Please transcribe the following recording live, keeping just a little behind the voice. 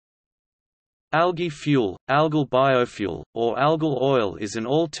Algae fuel, algal biofuel, or algal oil is an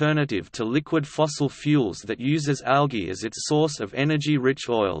alternative to liquid fossil fuels that uses algae as its source of energy-rich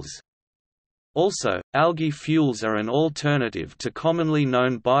oils. Also, algae fuels are an alternative to commonly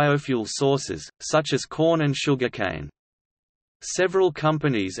known biofuel sources, such as corn and sugarcane. Several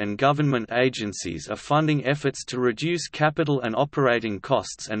companies and government agencies are funding efforts to reduce capital and operating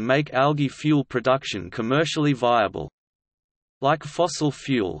costs and make algae fuel production commercially viable. Like fossil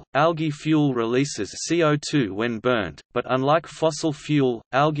fuel, algae fuel releases CO2 when burnt, but unlike fossil fuel,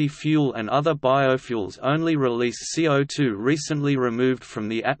 algae fuel and other biofuels only release CO2 recently removed from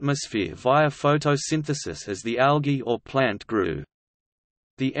the atmosphere via photosynthesis as the algae or plant grew.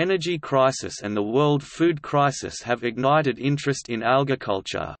 The energy crisis and the world food crisis have ignited interest in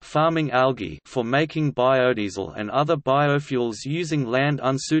algaculture, farming algae for making biodiesel and other biofuels using land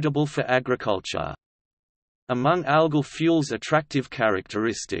unsuitable for agriculture. Among algal fuels' attractive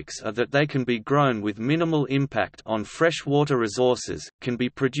characteristics are that they can be grown with minimal impact on freshwater resources, can be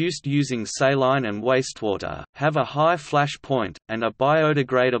produced using saline and wastewater, have a high flash point, and are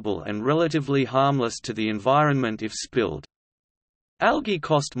biodegradable and relatively harmless to the environment if spilled. Algae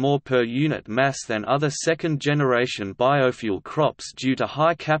cost more per unit mass than other second-generation biofuel crops due to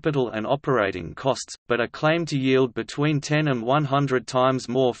high capital and operating costs, but are claimed to yield between 10 and 100 times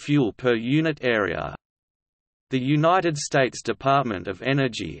more fuel per unit area. The United States Department of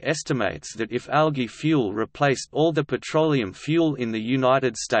Energy estimates that if algae fuel replaced all the petroleum fuel in the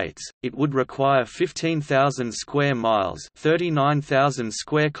United States, it would require 15,000 square miles (39,000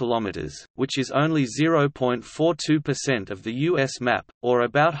 square kilometers), which is only 0.42% of the U.S. map, or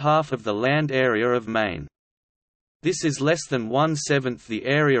about half of the land area of Maine. This is less than 1/7 the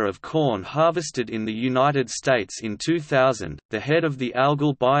area of corn harvested in the United States in 2000. The head of the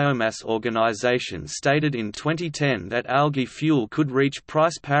Algal Biomass Organization stated in 2010 that algae fuel could reach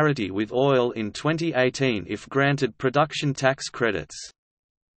price parity with oil in 2018 if granted production tax credits.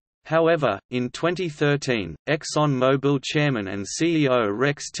 However, in 2013, ExxonMobil chairman and CEO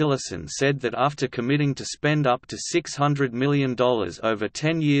Rex Tillerson said that after committing to spend up to $600 million over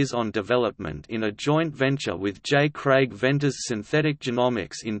 10 years on development in a joint venture with J. Craig Venter's Synthetic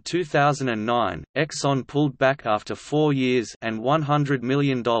Genomics in 2009, Exxon pulled back after 4 years and $100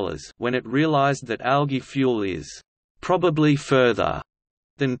 million when it realized that algae fuel is probably further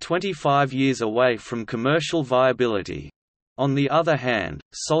than 25 years away from commercial viability. On the other hand,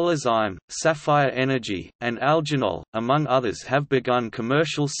 Solarzyme, Sapphire Energy, and Algenol, among others, have begun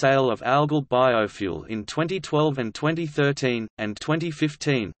commercial sale of algal biofuel in 2012 and 2013, and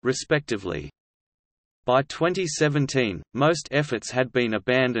 2015, respectively. By 2017, most efforts had been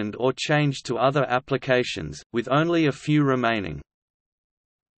abandoned or changed to other applications, with only a few remaining.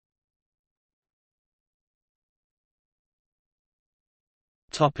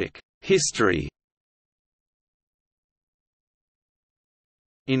 History.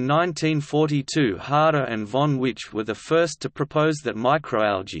 In 1942, Harder and von Witsch were the first to propose that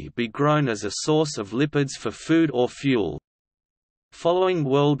microalgae be grown as a source of lipids for food or fuel. Following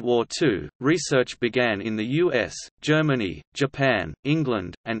World War II, research began in the US, Germany, Japan,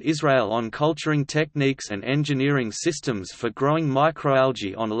 England, and Israel on culturing techniques and engineering systems for growing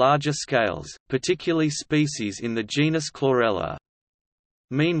microalgae on larger scales, particularly species in the genus Chlorella.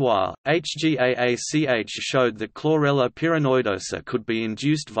 Meanwhile, HGAACH showed that Chlorella pyrenoidosa could be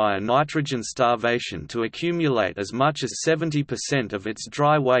induced via nitrogen starvation to accumulate as much as 70% of its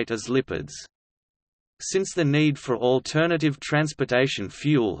dry weight as lipids. Since the need for alternative transportation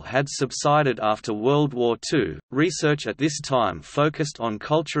fuel had subsided after World War II, research at this time focused on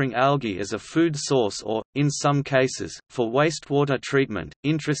culturing algae as a food source or, in some cases, for wastewater treatment.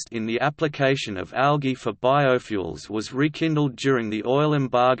 Interest in the application of algae for biofuels was rekindled during the oil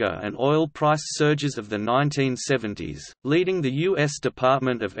embargo and oil price surges of the 1970s, leading the U.S.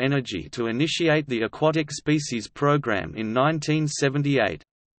 Department of Energy to initiate the Aquatic Species Program in 1978.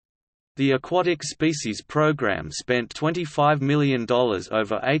 The Aquatic Species Program spent $25 million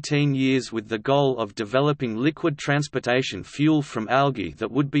over 18 years with the goal of developing liquid transportation fuel from algae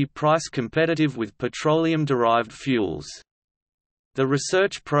that would be price competitive with petroleum-derived fuels. The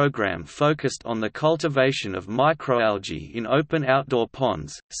research program focused on the cultivation of microalgae in open outdoor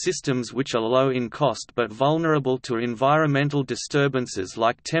ponds, systems which are low in cost but vulnerable to environmental disturbances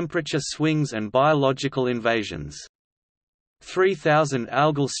like temperature swings and biological invasions. 3,000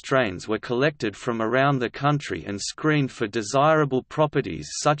 algal strains were collected from around the country and screened for desirable properties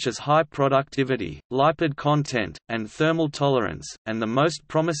such as high productivity, lipid content, and thermal tolerance, and the most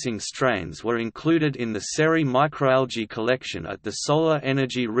promising strains were included in the SERI microalgae collection at the Solar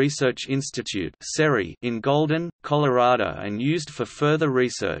Energy Research Institute in Golden, Colorado and used for further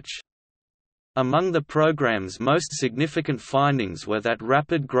research. Among the program's most significant findings were that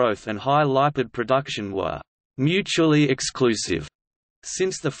rapid growth and high lipid production were mutually exclusive,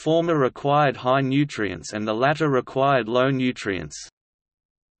 since the former required high nutrients and the latter required low nutrients.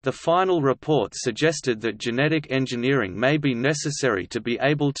 The final report suggested that genetic engineering may be necessary to be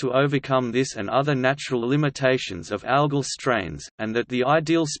able to overcome this and other natural limitations of algal strains, and that the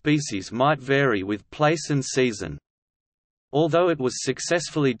ideal species might vary with place and season. Although it was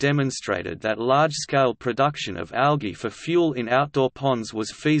successfully demonstrated that large-scale production of algae for fuel in outdoor ponds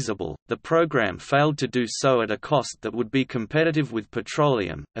was feasible, the program failed to do so at a cost that would be competitive with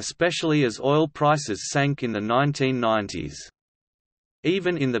petroleum, especially as oil prices sank in the 1990s.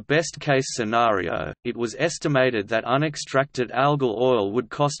 Even in the best-case scenario, it was estimated that unextracted algal oil would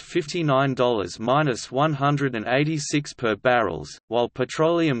cost $59–186 per barrels, while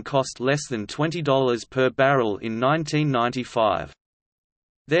petroleum cost less than $20 per barrel in 1995.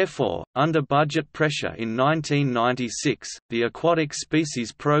 Therefore, under budget pressure in 1996, the aquatic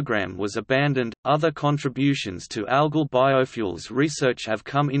species program was abandoned. Other contributions to algal biofuels research have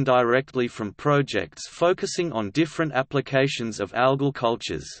come indirectly from projects focusing on different applications of algal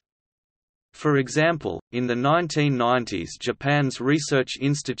cultures. For example, in the 1990s Japan's Research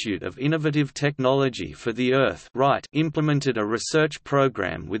Institute of Innovative Technology for the Earth implemented a research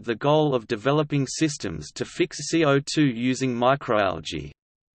program with the goal of developing systems to fix CO2 using microalgae.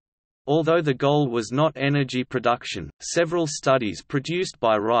 Although the goal was not energy production, several studies produced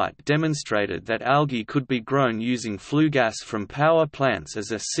by Wright demonstrated that algae could be grown using flue gas from power plants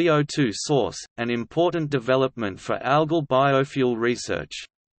as a CO2 source, an important development for algal biofuel research.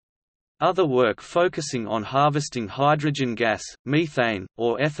 Other work focusing on harvesting hydrogen gas, methane,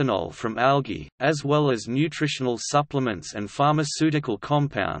 or ethanol from algae, as well as nutritional supplements and pharmaceutical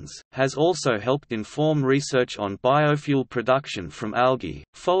compounds, has also helped inform research on biofuel production from algae.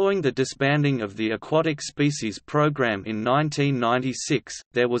 Following the disbanding of the aquatic species program in 1996,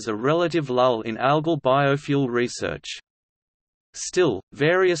 there was a relative lull in algal biofuel research. Still,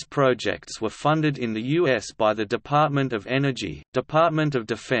 various projects were funded in the U.S. by the Department of Energy, Department of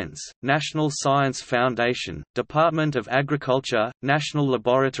Defense, National Science Foundation, Department of Agriculture, national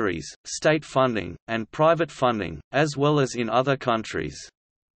laboratories, state funding, and private funding, as well as in other countries.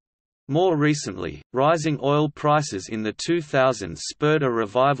 More recently, rising oil prices in the 2000s spurred a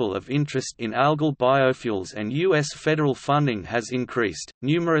revival of interest in algal biofuels, and U.S. federal funding has increased.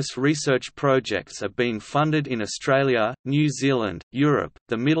 Numerous research projects are being funded in Australia, New Zealand, Europe,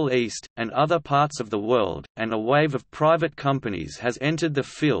 the Middle East, and other parts of the world, and a wave of private companies has entered the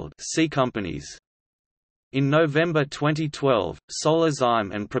field. See companies. In November 2012,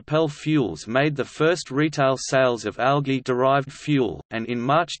 Solarzyme and Propel Fuels made the first retail sales of algae-derived fuel, and in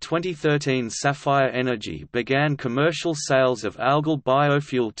March 2013 Sapphire Energy began commercial sales of algal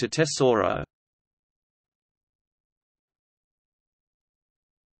biofuel to Tesoro.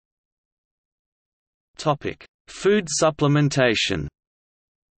 Food supplementation.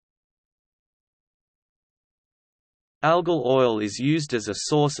 Algal oil is used as a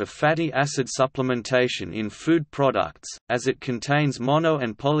source of fatty acid supplementation in food products, as it contains mono-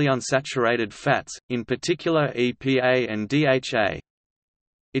 and polyunsaturated fats, in particular EPA and DHA.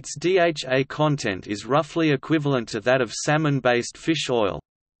 Its DHA content is roughly equivalent to that of salmon-based fish oil.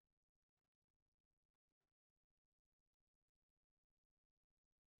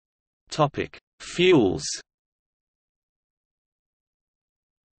 Fuels.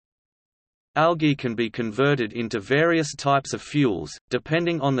 Algae can be converted into various types of fuels,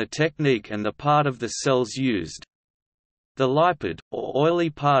 depending on the technique and the part of the cells used. The lipid, or oily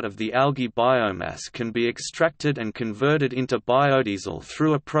part of the algae biomass can be extracted and converted into biodiesel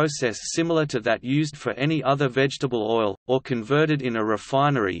through a process similar to that used for any other vegetable oil, or converted in a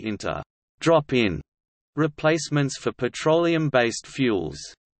refinery into drop-in replacements for petroleum-based fuels.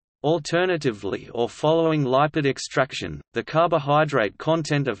 Alternatively, or following lipid extraction, the carbohydrate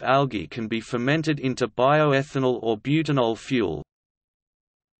content of algae can be fermented into bioethanol or butanol fuel.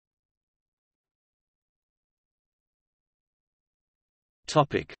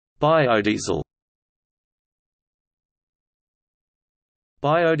 Biodiesel.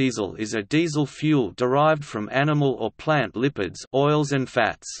 Biodiesel is a diesel fuel derived from animal or plant lipids, oils and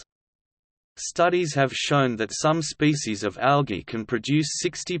fats. Studies have shown that some species of algae can produce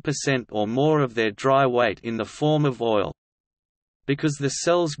 60% or more of their dry weight in the form of oil. Because the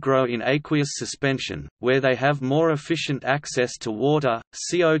cells grow in aqueous suspension, where they have more efficient access to water,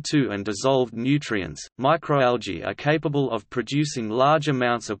 CO2 and dissolved nutrients, microalgae are capable of producing large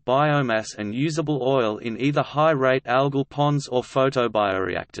amounts of biomass and usable oil in either high-rate algal ponds or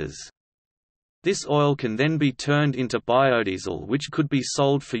photobioreactors. This oil can then be turned into biodiesel, which could be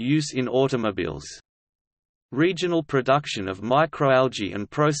sold for use in automobiles. Regional production of microalgae and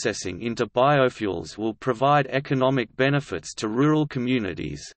processing into biofuels will provide economic benefits to rural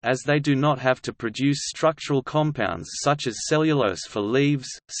communities, as they do not have to produce structural compounds such as cellulose for leaves,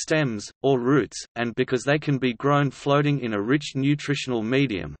 stems, or roots, and because they can be grown floating in a rich nutritional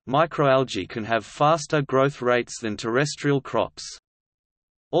medium, microalgae can have faster growth rates than terrestrial crops.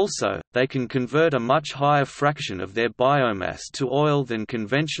 Also, they can convert a much higher fraction of their biomass to oil than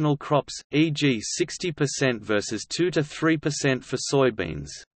conventional crops, e.g. 60% versus 2 to 3% for soybeans.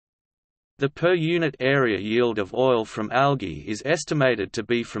 The per-unit area yield of oil from algae is estimated to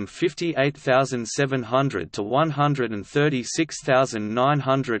be from 58,700 to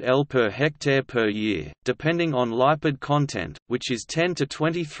 136,900 L per hectare per year, depending on lipid content, which is 10 to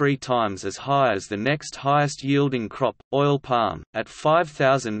 23 times as high as the next highest yielding crop, oil palm, at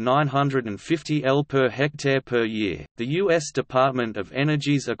 5,950 L per hectare per year. The U.S. Department of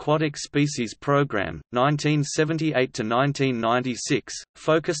Energy's Aquatic Species Program, 1978 to 1996,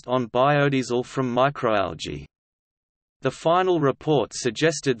 focused on biodiesel from microalgae. The final report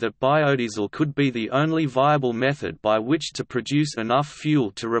suggested that biodiesel could be the only viable method by which to produce enough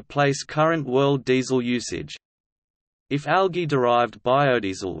fuel to replace current world diesel usage. If algae-derived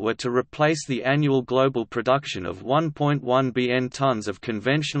biodiesel were to replace the annual global production of 1.1 bn tons of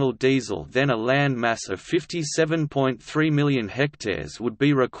conventional diesel, then a land mass of 57.3 million hectares would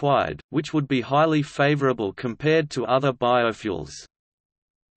be required, which would be highly favorable compared to other biofuels.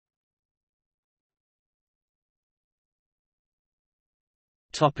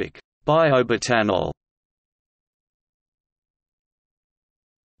 Biobutanol.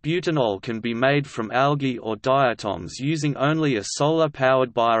 Butanol can be made from algae or diatoms using only a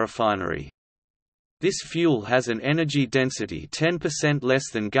solar-powered biorefinery. This fuel has an energy density 10% less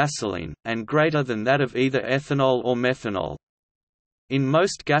than gasoline, and greater than that of either ethanol or methanol. In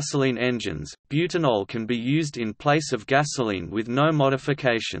most gasoline engines, butanol can be used in place of gasoline with no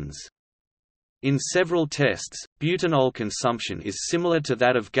modifications. In several tests, butanol consumption is similar to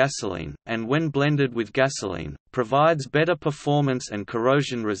that of gasoline, and when blended with gasoline, provides better performance and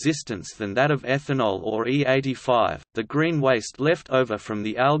corrosion resistance than that of ethanol or E85. The green waste left over from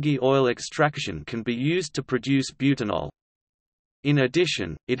the algae oil extraction can be used to produce butanol. In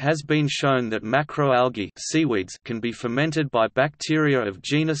addition, it has been shown that macroalgae seaweeds can be fermented by bacteria of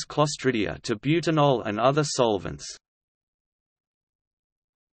genus Clostridia to butanol and other solvents.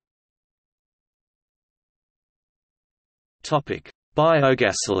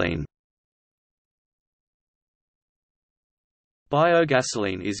 Biogasoline.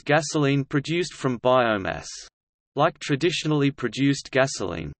 Biogasoline is gasoline produced from biomass. Like traditionally produced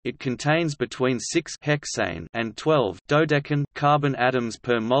gasoline, it contains between 6 hexane and 12 dodecan carbon atoms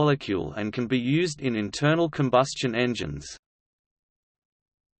per molecule and can be used in internal combustion engines.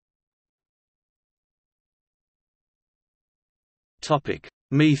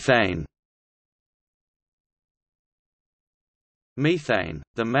 Methane. Methane,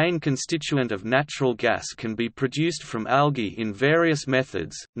 the main constituent of natural gas, can be produced from algae in various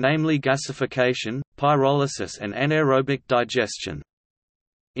methods, namely gasification, pyrolysis and anaerobic digestion.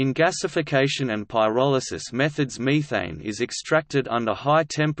 In gasification and pyrolysis methods, methane is extracted under high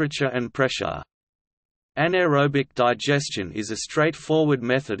temperature and pressure. Anaerobic digestion is a straightforward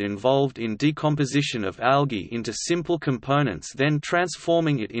method involved in decomposition of algae into simple components, then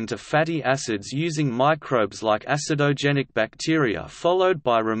transforming it into fatty acids using microbes like acidogenic bacteria, followed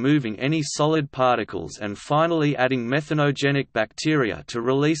by removing any solid particles and finally adding methanogenic bacteria to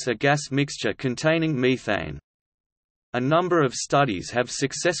release a gas mixture containing methane. A number of studies have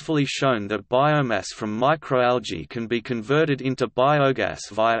successfully shown that biomass from microalgae can be converted into biogas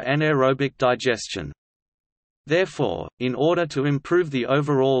via anaerobic digestion. Therefore, in order to improve the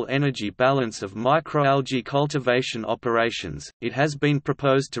overall energy balance of microalgae cultivation operations, it has been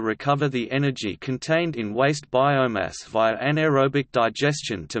proposed to recover the energy contained in waste biomass via anaerobic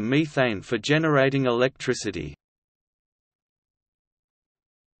digestion to methane for generating electricity.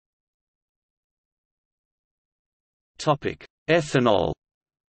 Ethanol.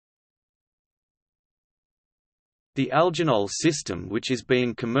 The alginol system, which is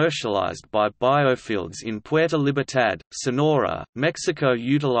being commercialized by Biofuels in Puerto Libertad, Sonora, Mexico,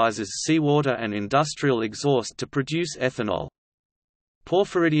 utilizes seawater and industrial exhaust to produce ethanol.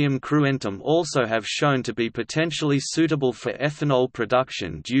 Porphyridium cruentum also have shown to be potentially suitable for ethanol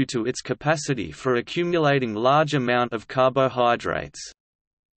production due to its capacity for accumulating large amount of carbohydrates.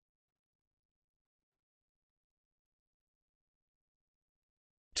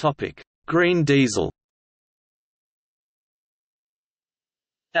 Green diesel.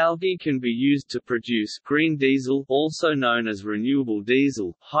 Algae can be used to produce green diesel, also known as renewable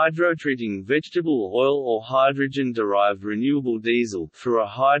diesel, hydrotreating vegetable oil or hydrogen-derived renewable diesel, through a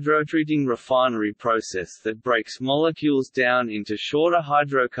hydrotreating refinery process that breaks molecules down into shorter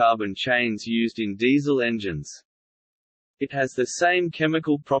hydrocarbon chains used in diesel engines. It has the same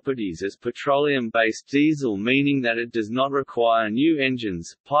chemical properties as petroleum-based diesel, meaning that it does not require new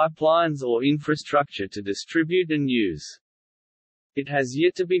engines, pipelines or infrastructure to distribute and use. It has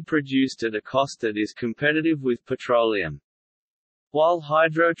yet to be produced at a cost that is competitive with petroleum. While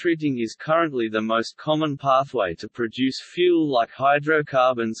hydrotreating is currently the most common pathway to produce fuel like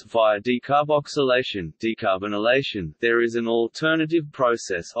hydrocarbons via decarboxylation, decarbonylation, there is an alternative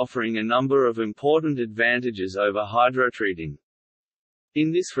process offering a number of important advantages over hydrotreating.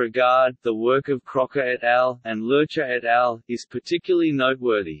 In this regard, the work of Crocker et al. And Lurcher et al. Is particularly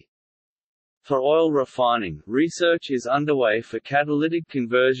noteworthy. For oil refining, research is underway for catalytic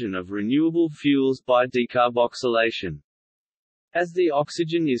conversion of renewable fuels by decarboxylation. As the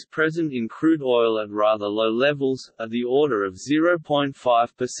oxygen is present in crude oil at rather low levels, of the order of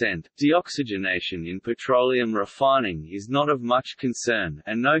 0.5%, deoxygenation in petroleum refining is not of much concern,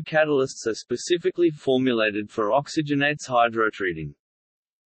 and no catalysts are specifically formulated for oxygenates hydrotreating.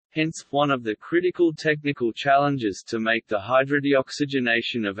 Hence, one of the critical technical challenges to make the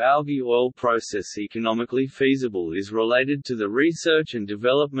hydrodeoxygenation of algae oil process economically feasible is related to the research and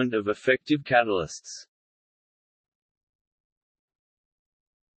development of effective catalysts.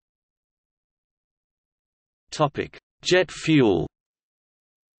 Jet fuel.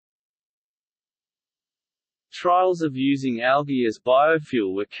 Trials of using algae as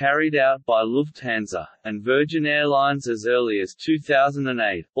biofuel were carried out by Lufthansa, and Virgin Airlines as early as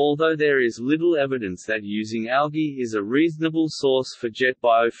 2008, although there is little evidence that using algae is a reasonable source for jet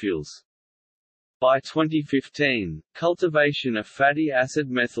biofuels. By 2015, cultivation of fatty acid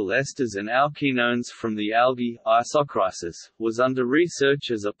methyl esters and alkenones from the algae, Isochrysis, was under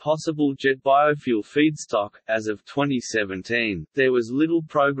research as a possible jet biofuel feedstock. As of 2017, there was little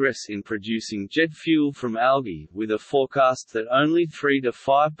progress in producing jet fuel from algae, with a forecast that only 3 to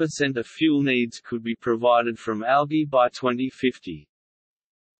 5% of fuel needs could be provided from algae by 2050.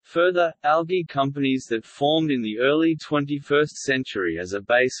 Further, algae companies that formed in the early 21st century as a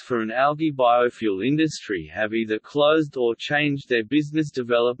base for an algae biofuel industry have either closed or changed their business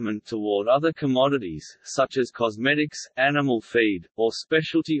development toward other commodities, such as cosmetics, animal feed, or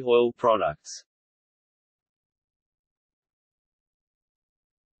specialty oil products.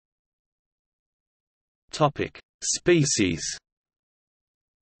 Species.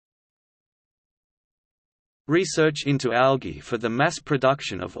 Research into algae for the mass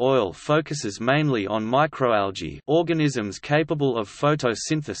production of oil focuses mainly on microalgae, organisms capable of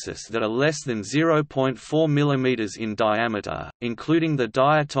photosynthesis that are less than 0.4 mm in diameter, including the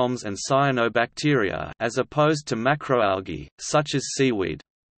diatoms and cyanobacteria, as opposed to macroalgae, such as seaweed.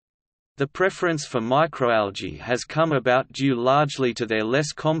 The preference for microalgae has come about due largely to their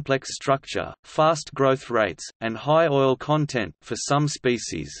less complex structure, fast growth rates, and high oil content for some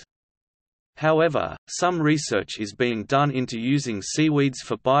species. However, some research is being done into using seaweeds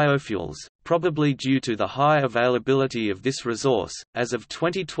for biofuels, probably due to the high availability of this resource. As of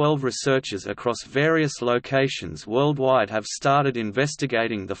 2012, researchers across various locations worldwide have started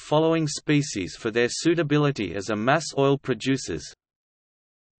investigating the following species for their suitability as a mass oil producers: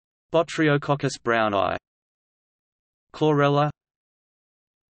 Botryococcus browni, Chlorella,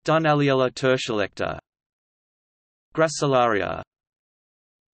 Dunaliella tertialecta, Gracilaria,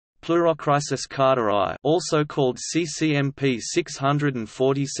 Pleurochrysis carteri, also called CCMP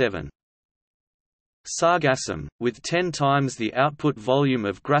 647. Sargassum, with 10 times the output volume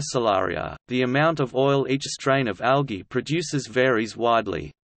of Gracilaria, the amount of oil each strain of algae produces varies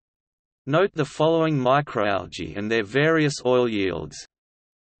widely. Note the following microalgae and their various oil yields.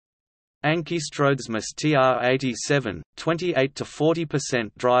 Anchistrodesmus tr87, 28 to 40%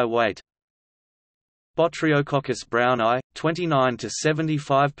 dry weight. Botryococcus browni, 29 to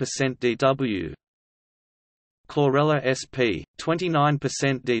 75% DW. Chlorella sp, 29%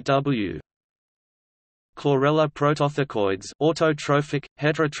 DW. Chlorella protothocoides, autotrophic,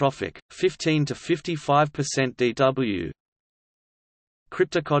 heterotrophic, 15 to 55% DW.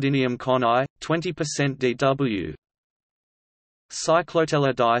 Cryptocodinium coni, 20% DW.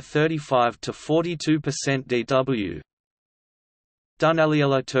 Cyclotella di, 35 to 42% DW.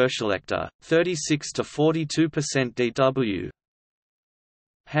 Dunaliella tertialecta, 36 to 42% DW.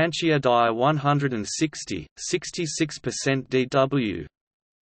 Hanchia di, 160, 66% DW.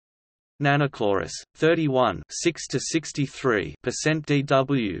 Nanochlorus, 31, 6 to 63%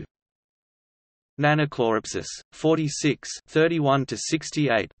 DW. Nanochlorapsis, 46 31 to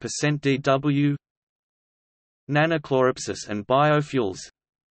 68% DW. Nanochlorapsis and biofuels.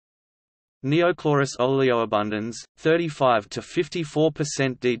 Neochlorus oleoabundans, 35 to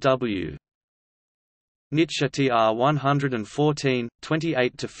 54% DW. Niche TR 114,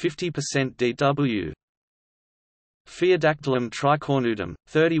 28 to 50% DW. Phaeodactylum tricornutum,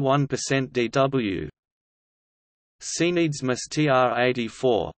 31% DW. Cneidesmus TR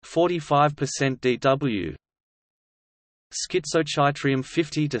 84, 45% DW. Schizochytrium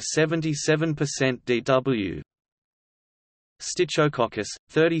 50 to 77% DW. Stichococcus,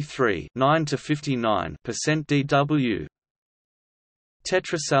 33 9 to 59% DW.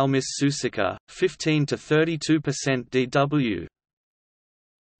 Tetrasalmus sucica, 15 to 32% DW.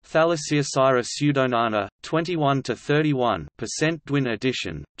 Thalassiosira pseudonana, 21 to 31% Dwin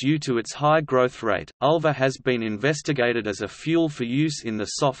addition. Due to its high growth rate, ulva has been investigated as a fuel for use in the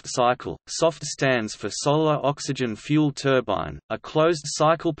SOFT cycle. SOFT stands for Solar Oxygen Fuel Turbine, a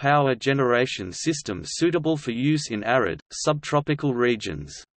closed-cycle power generation system suitable for use in arid, subtropical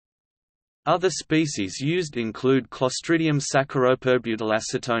regions. Other species used include Clostridium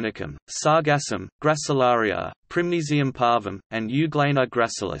saccharoperbutylacetonicum, Sargassum, Gracilaria, Primnesium parvum, and Euglena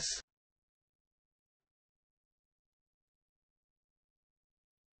gracilis.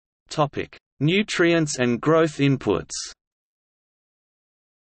 Topic: Nutrients and growth inputs.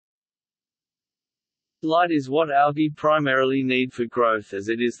 Light is what algae primarily need for growth, as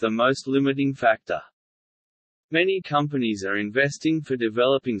it is the most limiting factor. Many companies are investing for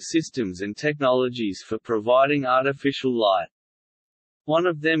developing systems and technologies for providing artificial light. One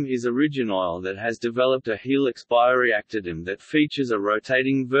of them is Originoil, that has developed a helix bioreactor that features a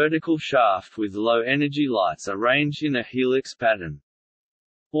rotating vertical shaft with low-energy lights arranged in a helix pattern.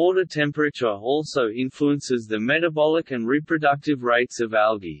 Water temperature also influences the metabolic and reproductive rates of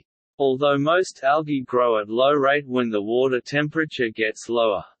algae. Although most algae grow at low rate when the water temperature gets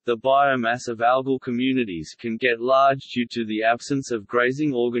lower, the biomass of algal communities can get large due to the absence of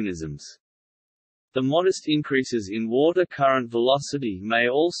grazing organisms. The modest increases in water current velocity may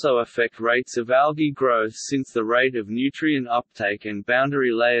also affect rates of algae growth, since the rate of nutrient uptake and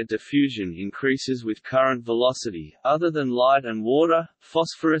boundary layer diffusion increases with current velocity. Other than light and water,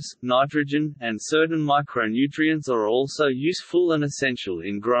 phosphorus, nitrogen, and certain micronutrients are also useful and essential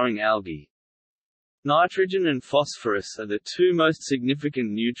in growing algae. Nitrogen and phosphorus are the two most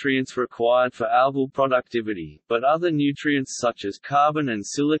significant nutrients required for algal productivity, but other nutrients such as carbon and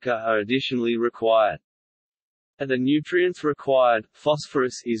silica are additionally required. Of the nutrients required,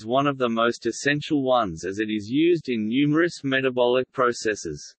 phosphorus is one of the most essential ones, as it is used in numerous metabolic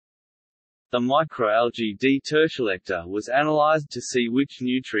processes. The microalgae D. tertialecta was analyzed to see which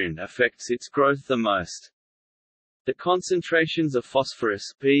nutrient affects its growth the most. The concentrations of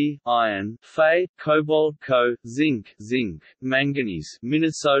phosphorus P, iron, Fe, cobalt Co, zinc, manganese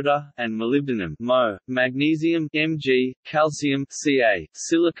Minnesota, and molybdenum Mo, magnesium Mg, calcium Ca,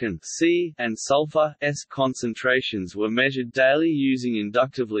 silicon C, and sulfur S concentrations were measured daily using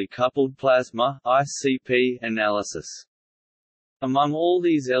inductively coupled plasma (ICP) analysis. Among all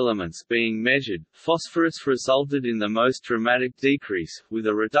these elements being measured, phosphorus resulted in the most dramatic decrease, with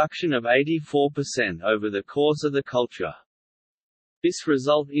a reduction of 84% over the course of the culture. This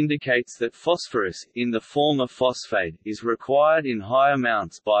result indicates that phosphorus, in the form of phosphate, is required in high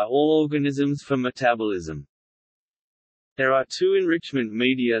amounts by all organisms for metabolism. There are two enrichment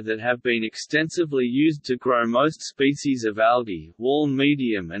media that have been extensively used to grow most species of algae, Waln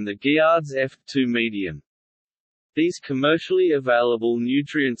medium and the Giard's F2 medium. These commercially available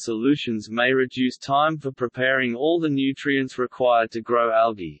nutrient solutions may reduce time for preparing all the nutrients required to grow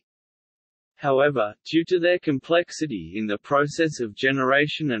algae. However, due to their complexity in the process of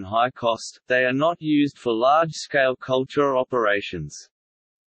generation and high cost, they are not used for large-scale culture operations.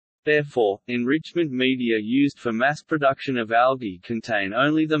 Therefore, enrichment media used for mass production of algae contain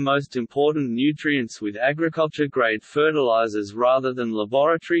only the most important nutrients with agriculture-grade fertilizers rather than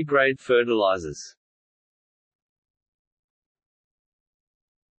laboratory-grade fertilizers.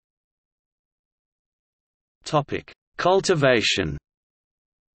 Topic: Cultivation.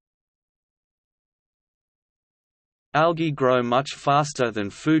 Algae grow much faster than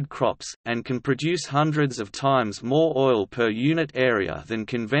food crops, and can produce hundreds of times more oil per unit area than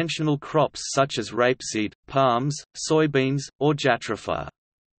conventional crops such as rapeseed, palms, soybeans, or jatropha.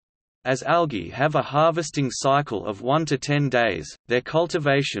 As algae have a harvesting cycle of 1 to 10 days, their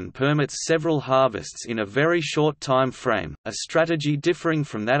cultivation permits several harvests in a very short time frame, a strategy differing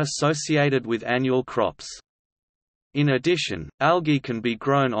from that associated with annual crops. In addition, algae can be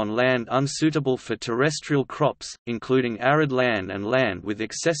grown on land unsuitable for terrestrial crops, including arid land and land with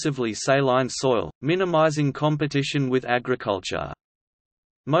excessively saline soil, minimizing competition with agriculture.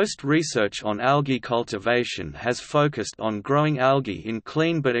 Most research on algae cultivation has focused on growing algae in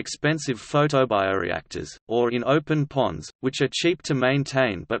clean but expensive photobioreactors, or in open ponds, which are cheap to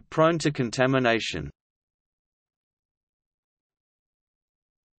maintain but prone to contamination.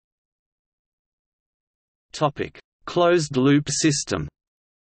 Closed-loop system.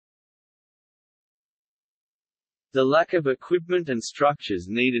 The lack of equipment and structures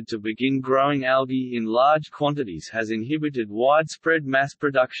needed to begin growing algae in large quantities has inhibited widespread mass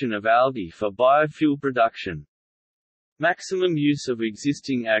production of algae for biofuel production. Maximum use of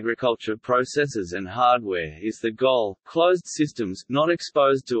existing agriculture processes and hardware is the goal. Closed systems, not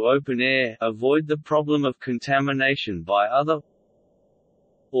exposed to open air, avoid the problem of contamination by other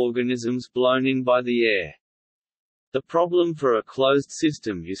organisms blown in by the air. The problem for a closed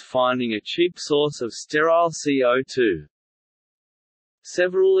system is finding a cheap source of sterile CO2.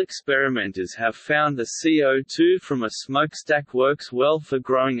 Several experimenters have found the CO2 from a smokestack works well for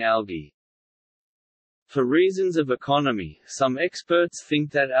growing algae. For reasons of economy, some experts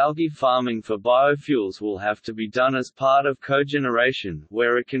think that algae farming for biofuels will have to be done as part of cogeneration,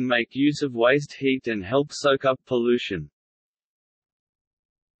 where it can make use of waste heat and help soak up pollution.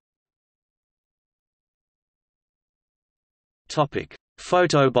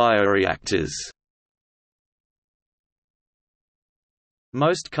 Photobioreactors.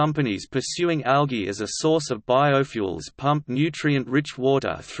 Most companies pursuing algae as a source of biofuels pump nutrient-rich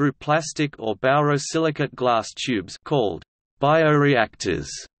water through plastic or borosilicate glass tubes called bioreactors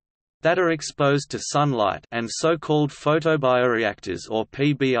that are exposed to sunlight, and so-called photobioreactors or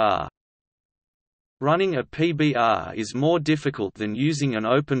PBR. Running a PBR is more difficult than using an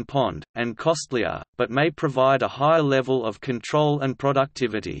open pond, and costlier, but may provide a higher level of control and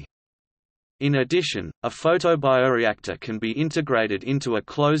productivity. In addition, a photobioreactor can be integrated into a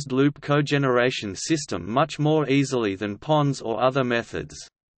closed-loop cogeneration system much more easily than ponds or other methods.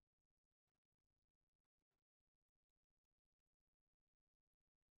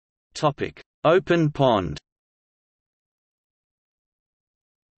 Open pond.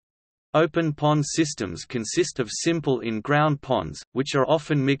 Open pond systems consist of simple in-ground ponds, which are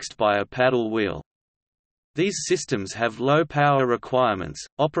often mixed by a paddle wheel. These systems have low power requirements,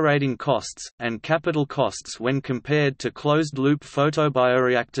 operating costs, and capital costs when compared to closed-loop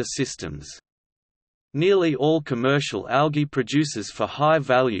photobioreactor systems. Nearly all commercial algae producers for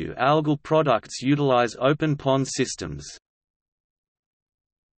high-value algal products utilize open pond systems.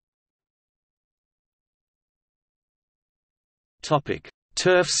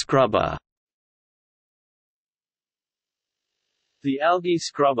 Turf scrubber. The algae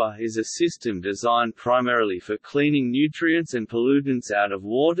scrubber is a system designed primarily for cleaning nutrients and pollutants out of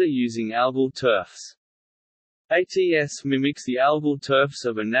water using algal turfs. ATS mimics the algal turfs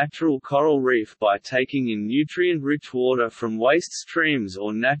of a natural coral reef by taking in nutrient-rich water from waste streams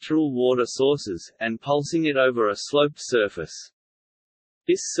or natural water sources, and pulsing it over a sloped surface.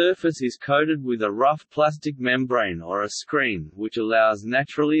 This surface is coated with a rough plastic membrane or a screen, which allows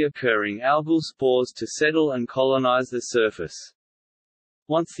naturally occurring algal spores to settle and colonize the surface.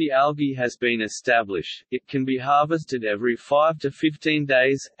 Once the algae has been established, it can be harvested every 5 to 15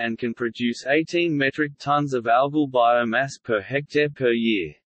 days, and can produce 18 metric tons of algal biomass per hectare per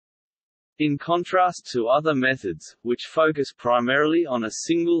year. In contrast to other methods, which focus primarily on a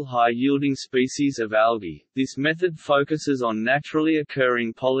single high-yielding species of algae, this method focuses on naturally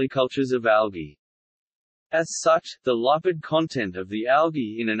occurring polycultures of algae. As such, the lipid content of the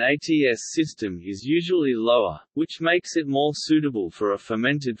algae in an ATS system is usually lower, which makes it more suitable for a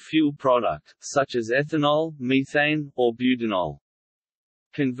fermented fuel product, such as ethanol, methane, or butanol.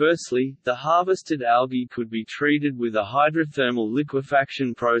 Conversely, the harvested algae could be treated with a hydrothermal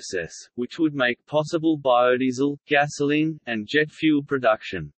liquefaction process, which would make possible biodiesel, gasoline, and jet fuel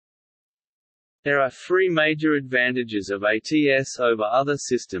production. There are three major advantages of ATS over other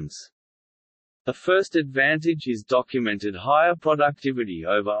systems. The first advantage is documented higher productivity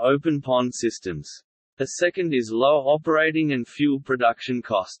over open pond systems. The second is low operating and fuel production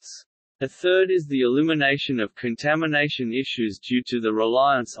costs. The third is the elimination of contamination issues due to the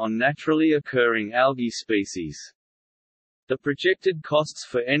reliance on naturally occurring algae species. The projected costs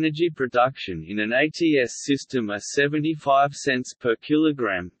for energy production in an ATS system are 75 cents per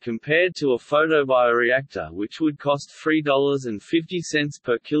kilogram, compared to a photobioreactor which would cost $3.50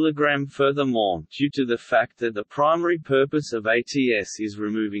 per kilogram. Furthermore, due to the fact that the primary purpose of ATS is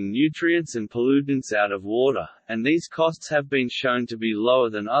removing nutrients and pollutants out of water, and these costs have been shown to be lower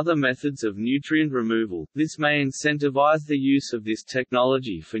than other methods of nutrient removal. This may incentivize the use of this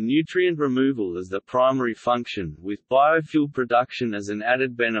technology for nutrient removal as the primary function, with biofuel production as an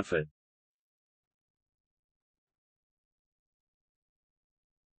added benefit.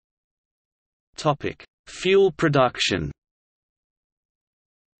 Topic: Fuel production.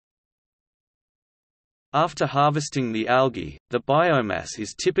 After harvesting the algae, the biomass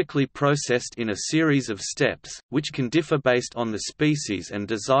is typically processed in a series of steps, which can differ based on the species and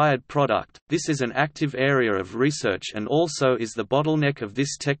desired product. This is an active area of research and also is the bottleneck of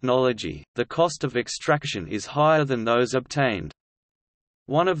this technology. The cost of extraction is higher than those obtained.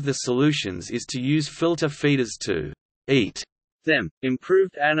 One of the solutions is to use filter feeders to eat them.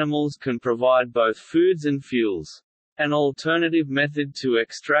 Improved animals can provide both foods and fuels. An alternative method to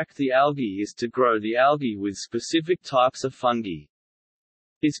extract the algae is to grow the algae with specific types of fungi.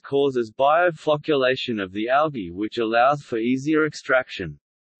 This causes bioflocculation of the algae, which allows for easier extraction.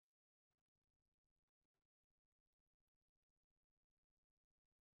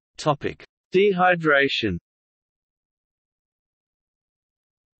 Dehydration.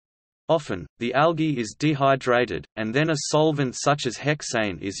 Often, the algae is dehydrated, and then a solvent such as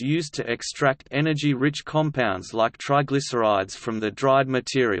hexane is used to extract energy-rich compounds like triglycerides from the dried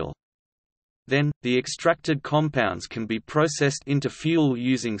material. Then, the extracted compounds can be processed into fuel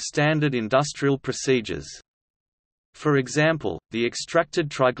using standard industrial procedures. For example, the extracted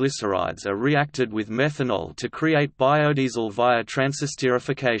triglycerides are reacted with methanol to create biodiesel via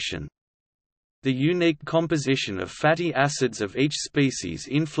transesterification. The unique composition of fatty acids of each species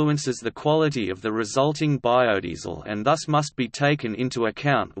influences the quality of the resulting biodiesel and thus must be taken into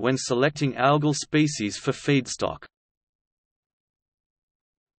account when selecting algal species for feedstock.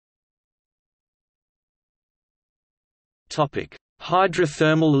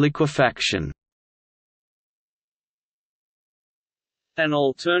 Hydrothermal liquefaction. An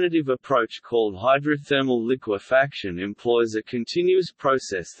alternative approach called hydrothermal liquefaction employs a continuous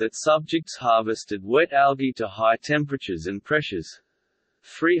process that subjects harvested wet algae to high temperatures and pressures,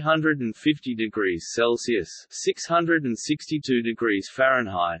 350 degrees Celsius (662 degrees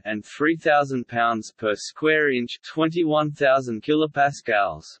Fahrenheit) and 3,000 pounds per square inch (21,000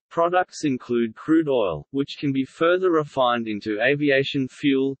 kilopascals). Products include crude oil, which can be further refined into aviation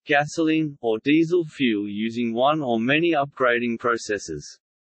fuel, gasoline, or diesel fuel using one or many upgrading processes.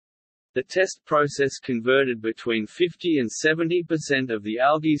 The test process converted between 50 and 70% of the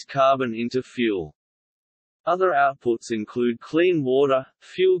algae's carbon into fuel. Other outputs include clean water,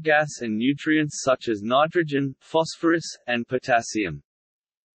 fuel gas and nutrients such as nitrogen, phosphorus, and potassium.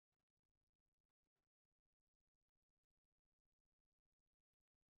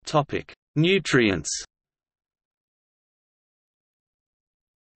 Nutrients.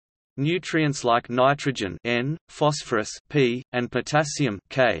 Nutrients like nitrogen N, phosphorus P, and potassium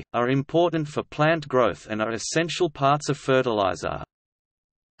K, are important for plant growth and are essential parts of fertilizer.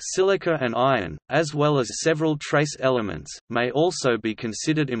 Silica and iron, as well as several trace elements, may also be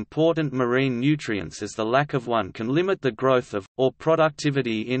considered important marine nutrients as the lack of one can limit the growth of, or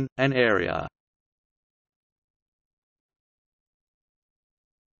productivity in, an area.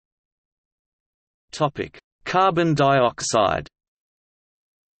 Carbon dioxide.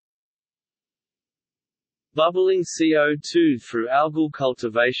 Bubbling CO2 through algal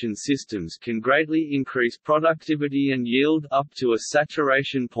cultivation systems can greatly increase productivity and yield up to a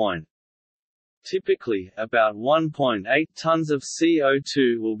saturation point. Typically, about 1.8 tons of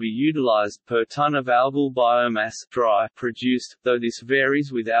CO2 will be utilized per ton of algal biomass dry produced, though this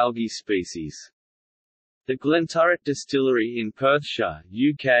varies with algae species. The Glenturret Distillery in Perthshire,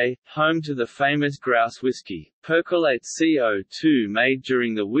 UK, home to the famous grouse whisky, percolates CO2 made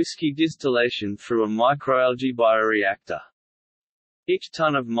during the whisky distillation through a microalgae bioreactor. Each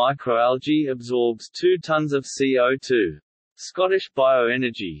ton of microalgae absorbs 2 tons of CO2. Scottish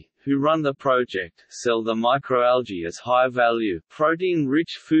Bioenergy, who run the project, sell the microalgae as high-value,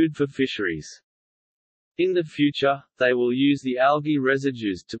 protein-rich food for fisheries. In the future, they will use the algae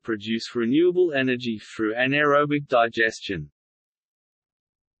residues to produce renewable energy through anaerobic digestion.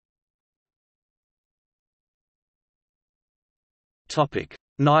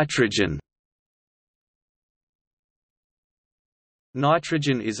 Nitrogen.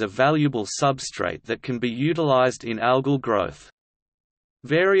 Nitrogen is a valuable substrate that can be utilized in algal growth.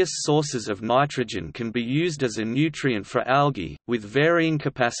 Various sources of nitrogen can be used as a nutrient for algae, with varying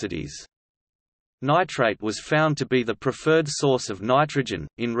capacities. Nitrate was found to be the preferred source of nitrogen,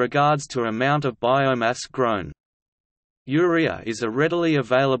 in regards to amount of biomass grown. Urea is a readily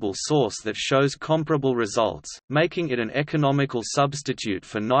available source that shows comparable results, making it an economical substitute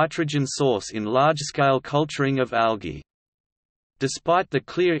for nitrogen source in large-scale culturing of algae. Despite the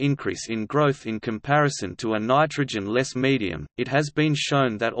clear increase in growth in comparison to a nitrogen-less medium, it has been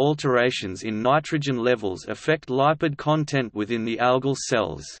shown that alterations in nitrogen levels affect lipid content within the algal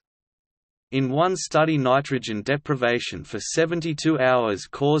cells. In one study, nitrogen deprivation for 72 hours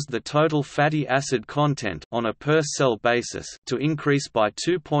caused the total fatty acid content on a per-cell basis to increase by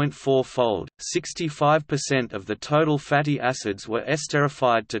 2.4-fold. 65% of the total fatty acids were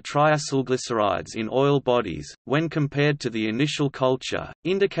esterified to triacylglycerides in oil bodies, when compared to the initial culture,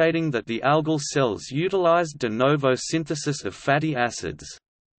 indicating that the algal cells utilized de novo synthesis of fatty acids.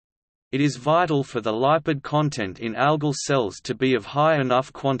 It is vital for the lipid content in algal cells to be of high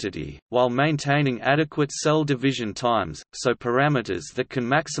enough quantity, while maintaining adequate cell division times, so parameters that can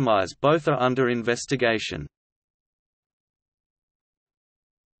maximize both are under investigation.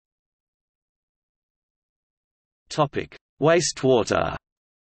 Wastewater.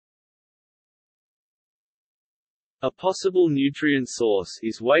 A possible nutrient source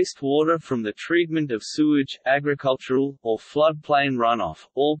is wastewater from the treatment of sewage, agricultural, or floodplain runoff,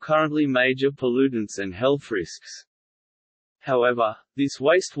 all currently major pollutants and health risks. However, this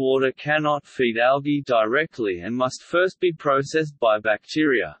wastewater cannot feed algae directly and must first be processed by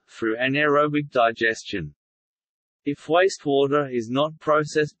bacteria, through anaerobic digestion. If wastewater is not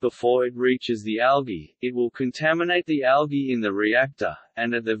processed before it reaches the algae, it will contaminate the algae in the reactor,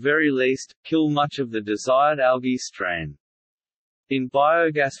 and at the very least, kill much of the desired algae strain. In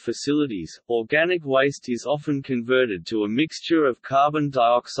biogas facilities, organic waste is often converted to a mixture of carbon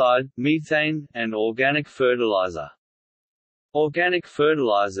dioxide, methane, and organic fertilizer. Organic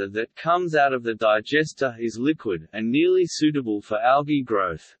fertilizer that comes out of the digester is liquid and nearly suitable for algae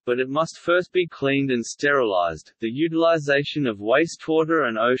growth, but it must first be cleaned and sterilized. The utilization of wastewater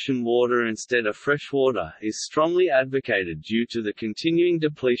and ocean water instead of freshwater is strongly advocated due to the continuing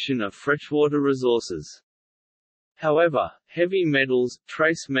depletion of freshwater resources. However, heavy metals,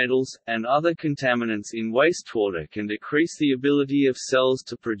 trace metals, and other contaminants in wastewater can decrease the ability of cells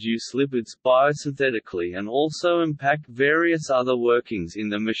to produce lipids biosynthetically and also impact various other workings in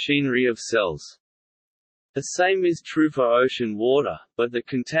the machinery of cells. The same is true for ocean water, but the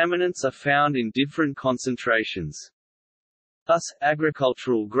contaminants are found in different concentrations. Thus,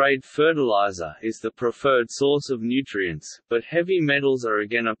 agricultural-grade fertilizer is the preferred source of nutrients, but heavy metals are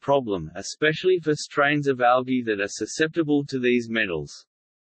again a problem, especially for strains of algae that are susceptible to these metals.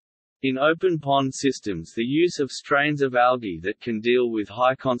 In open pond systems, the use of strains of algae that can deal with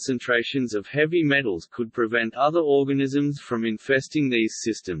high concentrations of heavy metals could prevent other organisms from infesting these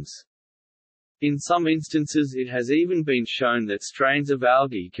systems. In some instances it has even been shown that strains of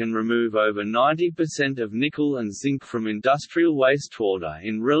algae can remove over 90% of nickel and zinc from industrial wastewater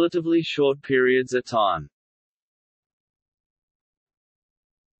in relatively short periods of time.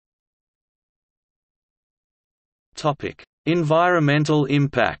 Environmental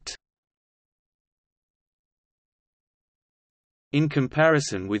impact. In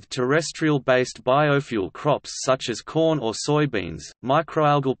comparison with terrestrial-based biofuel crops such as corn or soybeans,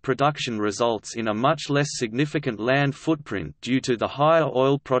 microalgal production results in a much less significant land footprint due to the higher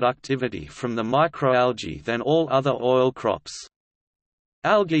oil productivity from the microalgae than all other oil crops.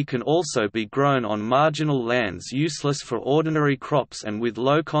 Algae can also be grown on marginal lands useless for ordinary crops and with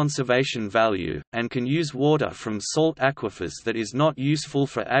low conservation value, and can use water from salt aquifers that is not useful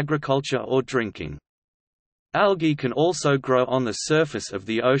for agriculture or drinking. Algae can also grow on the surface of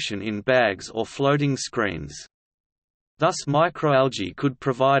the ocean in bags or floating screens. Thus microalgae could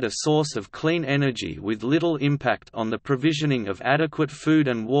provide a source of clean energy with little impact on the provisioning of adequate food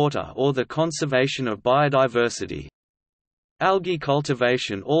and water or the conservation of biodiversity. Algae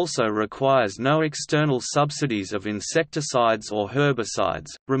cultivation also requires no external subsidies of insecticides or herbicides,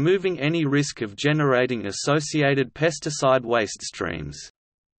 removing any risk of generating associated pesticide waste streams.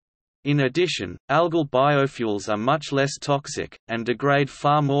 In addition, algal biofuels are much less toxic, and degrade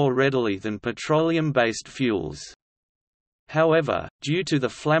far more readily than petroleum-based fuels. However, due to the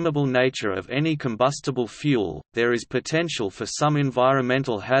flammable nature of any combustible fuel, there is potential for some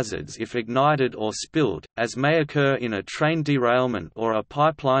environmental hazards if ignited or spilled, as may occur in a train derailment or a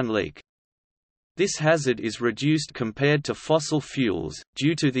pipeline leak. This hazard is reduced compared to fossil fuels,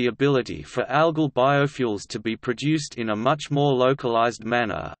 due to the ability for algal biofuels to be produced in a much more localized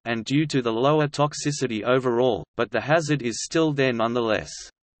manner, and due to the lower toxicity overall, but the hazard is still there nonetheless.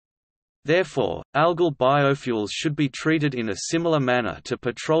 Therefore, algal biofuels should be treated in a similar manner to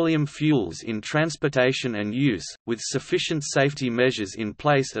petroleum fuels in transportation and use, with sufficient safety measures in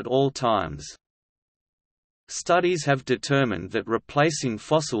place at all times. Studies have determined that replacing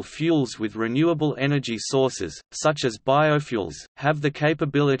fossil fuels with renewable energy sources, such as biofuels, have the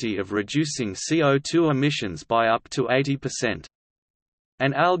capability of reducing CO2 emissions by up to 80%.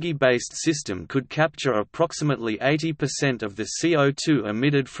 An algae-based system could capture approximately 80% of the CO2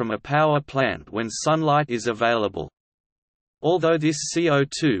 emitted from a power plant when sunlight is available. Although this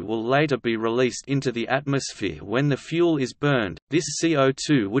CO2 will later be released into the atmosphere when the fuel is burned, this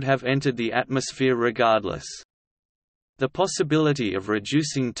CO2 would have entered the atmosphere regardless. The possibility of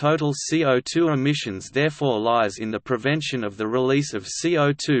reducing total CO2 emissions therefore lies in the prevention of the release of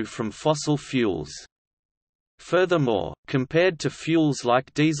CO2 from fossil fuels. Furthermore, compared to fuels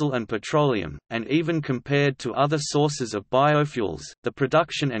like diesel and petroleum, and even compared to other sources of biofuels, the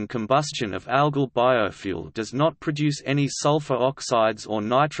production and combustion of algal biofuel does not produce any sulfur oxides or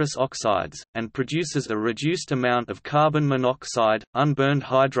nitrous oxides, and produces a reduced amount of carbon monoxide, unburned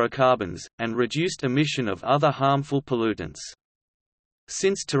hydrocarbons, and reduced emission of other harmful pollutants.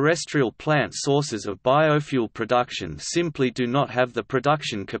 Since terrestrial plant sources of biofuel production simply do not have the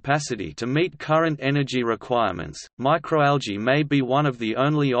production capacity to meet current energy requirements, microalgae may be one of the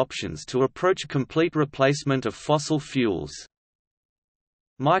only options to approach complete replacement of fossil fuels.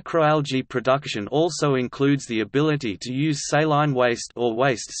 Microalgae production also includes the ability to use saline waste or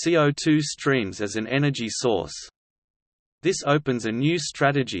waste CO2 streams as an energy source. This opens a new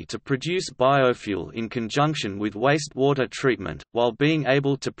strategy to produce biofuel in conjunction with wastewater treatment, while being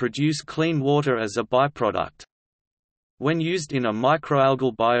able to produce clean water as a byproduct. When used in a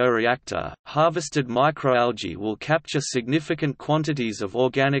microalgal bioreactor, harvested microalgae will capture significant quantities of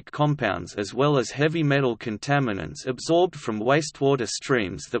organic compounds as well as heavy metal contaminants absorbed from wastewater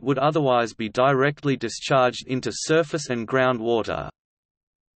streams that would otherwise be directly discharged into surface and groundwater.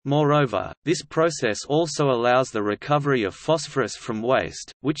 Moreover, this process also allows the recovery of phosphorus from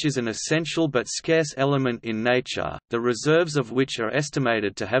waste, which is an essential but scarce element in nature, the reserves of which are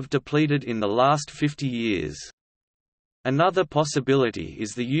estimated to have depleted in the last 50 years. Another possibility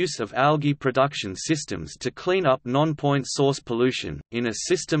is the use of algae production systems to clean up non-point source pollution, in a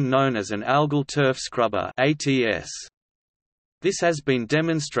system known as an algal turf scrubber (ATS). This has been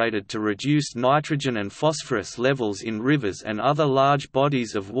demonstrated to reduce nitrogen and phosphorus levels in rivers and other large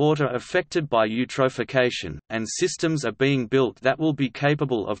bodies of water affected by eutrophication, and systems are being built that will be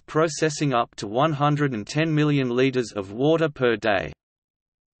capable of processing up to 110 million liters of water per day.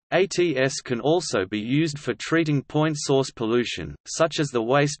 ATS can also be used for treating point source pollution, such as the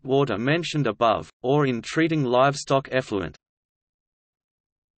wastewater mentioned above, or in treating livestock effluent.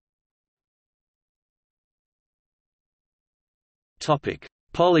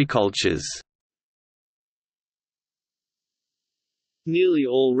 Polycultures. Nearly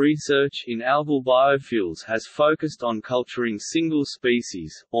all research in algal biofuels has focused on culturing single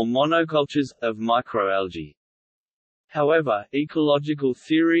species, or monocultures, of microalgae. However, ecological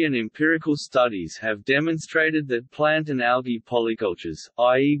theory and empirical studies have demonstrated that plant and algae polycultures,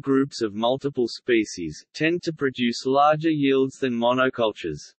 i.e. groups of multiple species, tend to produce larger yields than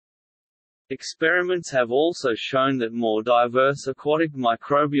monocultures. Experiments have also shown that more diverse aquatic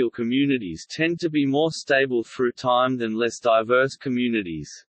microbial communities tend to be more stable through time than less diverse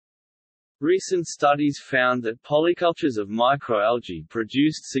communities. Recent studies found that polycultures of microalgae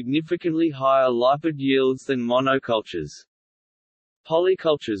produced significantly higher lipid yields than monocultures.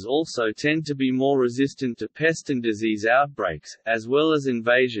 Polycultures also tend to be more resistant to pest and disease outbreaks, as well as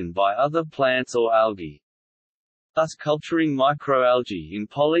invasion by other plants or algae. Thus culturing microalgae in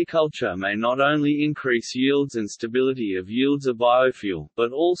polyculture may not only increase yields and stability of yields of biofuel,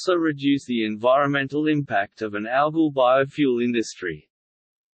 but also reduce the environmental impact of an algal biofuel industry.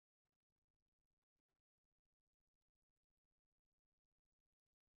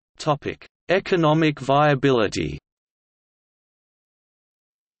 Economic viability.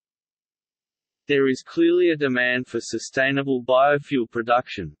 There is clearly a demand for sustainable biofuel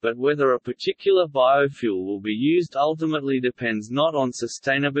production, but whether a particular biofuel will be used ultimately depends not on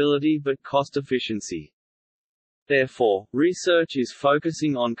sustainability but cost efficiency. Therefore, research is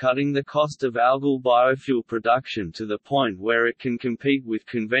focusing on cutting the cost of algal biofuel production to the point where it can compete with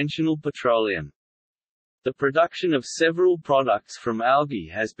conventional petroleum. The production of several products from algae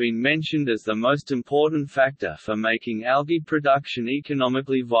has been mentioned as the most important factor for making algae production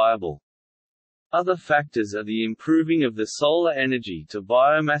economically viable. Other factors are the improving of the solar energy to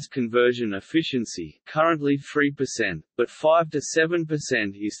biomass conversion efficiency, currently 3%, but 5 to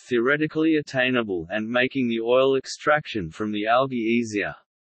 7% is theoretically attainable, and making the oil extraction from the algae easier.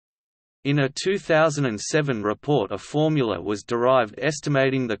 In a 2007 report, a formula was derived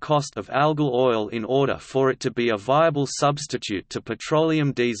estimating the cost of algal oil in order for it to be a viable substitute to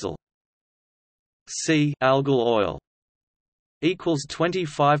petroleum diesel. C algal oil equals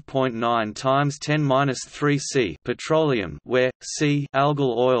 25.9 times 10⁻³ C petroleum, where C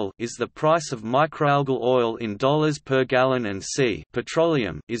algal oil is the price of microalgal oil in dollars per gallon and C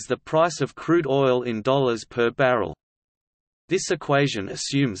petroleum is the price of crude oil in dollars per barrel. This equation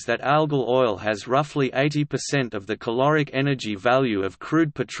assumes that algal oil has roughly 80% of the caloric energy value of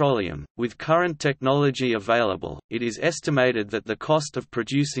crude petroleum. With current technology available, it is estimated that the cost of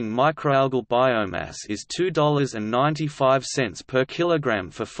producing microalgal biomass is $2.95 per kilogram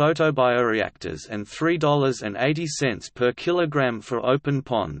for photobioreactors and $3.80 per kilogram for open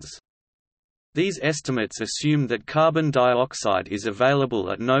ponds. These estimates assume that carbon dioxide is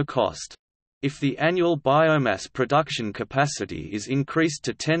available at no cost. If the annual biomass production capacity is increased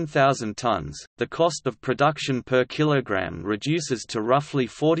to 10,000 tons, the cost of production per kilogram reduces to roughly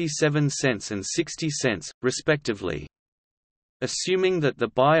 47 cents and 60 cents, respectively. Assuming that the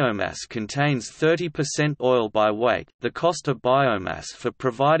biomass contains 30% oil by weight, the cost of biomass for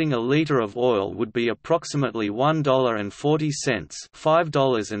providing a liter of oil would be approximately $1.40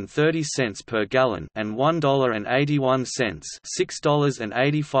 ($5.30) per gallon and $1.81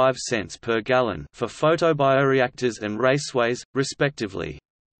 ($6.85) per gallon for photobioreactors and raceways, respectively.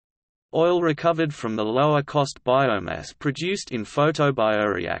 Oil recovered from the lower-cost biomass produced in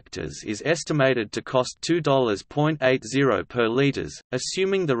photobioreactors is estimated to cost $2.80 per liters,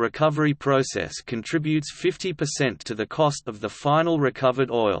 assuming the recovery process contributes 50% to the cost of the final recovered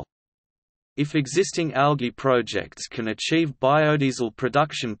oil. If existing algae projects can achieve biodiesel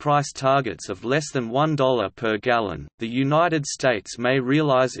production price targets of less than $1 per gallon, the United States may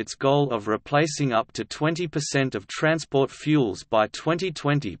realize its goal of replacing up to 20% of transport fuels by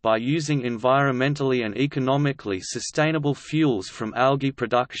 2020 by using environmentally and economically sustainable fuels from algae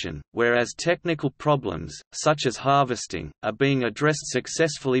production, whereas technical problems, such as harvesting, are being addressed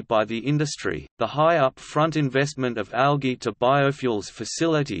successfully by the industry. The high up-front investment of algae to biofuels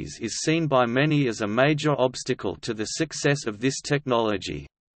facilities is seen by many as a major obstacle to the success of this technology.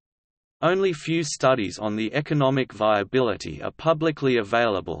 Only few studies on the economic viability are publicly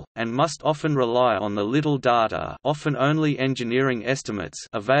available, and must often rely on the little data, often only engineering estimates,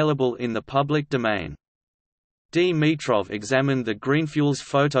 available in the public domain. D. Mitrov examined the Greenfuels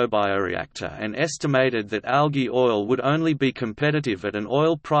photobioreactor and estimated that algae oil would only be competitive at an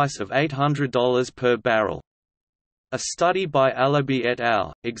oil price of $800 per barrel. A study by Alabi et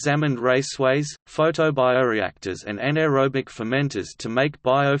al. Examined raceways, photobioreactors and anaerobic fermenters to make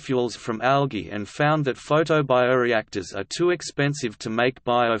biofuels from algae and found that photobioreactors are too expensive to make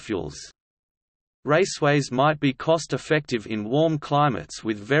biofuels. Raceways might be cost-effective in warm climates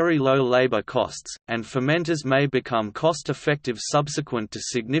with very low labor costs, and fermenters may become cost-effective subsequent to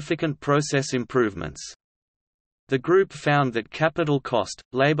significant process improvements. The group found that capital cost,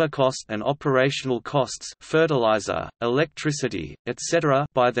 labor cost and operational costs fertilizer, electricity, etc.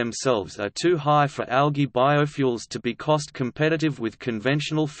 by themselves are too high for algae biofuels to be cost competitive with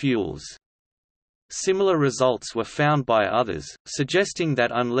conventional fuels. Similar results were found by others, suggesting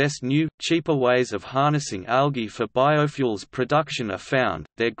that unless new, cheaper ways of harnessing algae for biofuels production are found,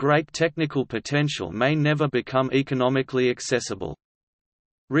 their great technical potential may never become economically accessible.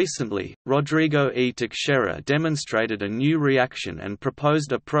 Recently, Rodrigo E. Teixeira demonstrated a new reaction and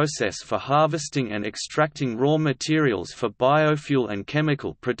proposed a process for harvesting and extracting raw materials for biofuel and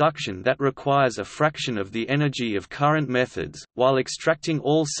chemical production that requires a fraction of the energy of current methods, while extracting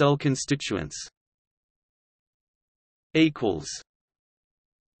all cell constituents.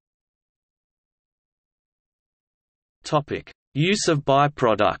 Use of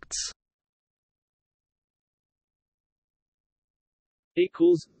byproducts.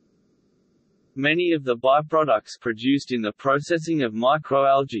 Many of the byproducts produced in the processing of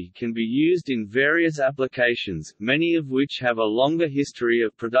microalgae can be used in various applications, many of which have a longer history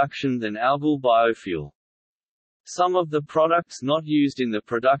of production than algal biofuel. Some of the products not used in the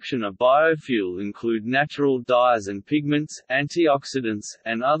production of biofuel include natural dyes and pigments, antioxidants,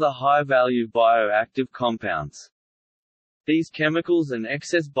 and other high-value bioactive compounds. These chemicals and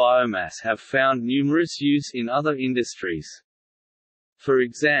excess biomass have found numerous use in other industries. For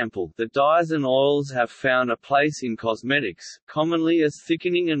example, the dyes and oils have found a place in cosmetics, commonly as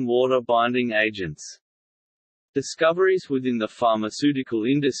thickening and water-binding agents. Discoveries within the pharmaceutical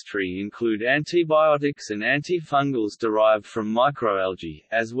industry include antibiotics and antifungals derived from microalgae,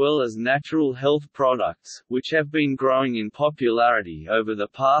 as well as natural health products, which have been growing in popularity over the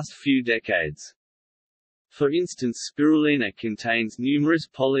past few decades. For instance, spirulina contains numerous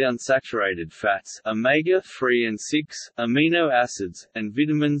polyunsaturated fats, omega-3 and 6, amino acids, and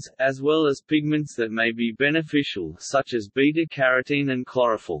vitamins, as well as pigments that may be beneficial such as beta-carotene and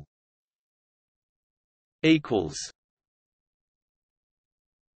chlorophyll. Equals.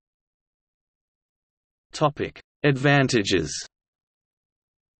 Topic: Advantages.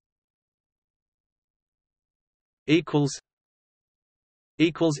 Equals.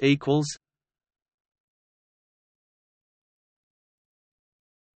 Equals. Equals.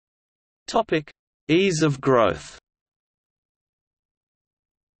 Topic: Ease of growth.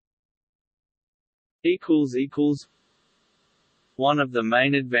 Equals. Equals. One of the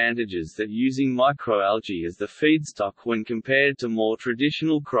main advantages that using microalgae as the feedstock when compared to more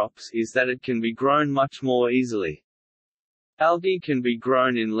traditional crops is that it can be grown much more easily. Algae can be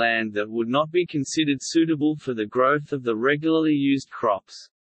grown in land that would not be considered suitable for the growth of the regularly used crops.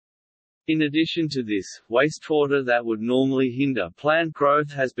 In addition to this, wastewater that would normally hinder plant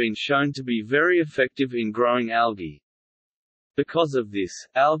growth has been shown to be very effective in growing algae. Because of this,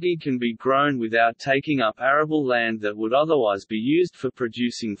 algae can be grown without taking up arable land that would otherwise be used for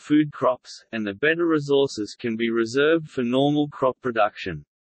producing food crops, and the better resources can be reserved for normal crop production.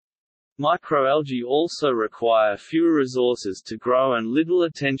 Microalgae also require fewer resources to grow and little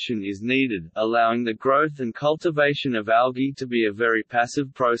attention is needed, allowing the growth and cultivation of algae to be a very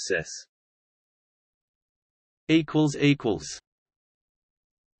passive process.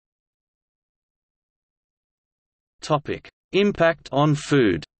 Topic: Impact on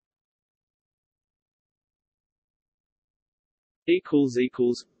food.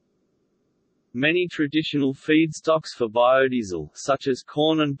 Many traditional feedstocks for biodiesel, such as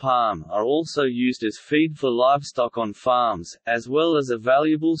corn and palm, are also used as feed for livestock on farms, as well as a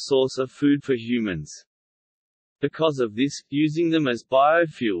valuable source of food for humans. Because of this, using them as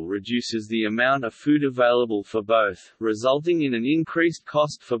biofuel reduces the amount of food available for both, resulting in an increased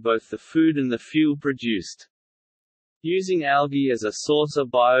cost for both the food and the fuel produced. Using algae as a source of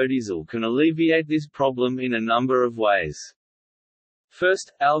biodiesel can alleviate this problem in a number of ways.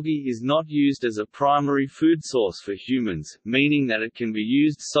 First, algae is not used as a primary food source for humans, meaning that it can be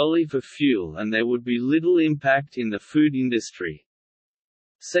used solely for fuel and there would be little impact in the food industry.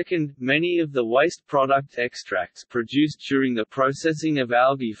 Second, many of the waste product extracts produced during the processing of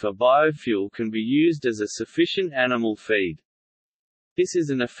algae for biofuel can be used as a sufficient animal feed. This is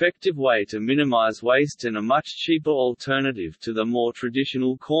an effective way to minimize waste and a much cheaper alternative to the more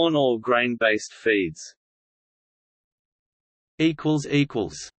traditional corn or grain-based feeds.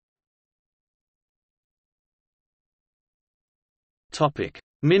 Topic: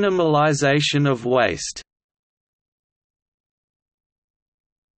 Minimalisation of waste.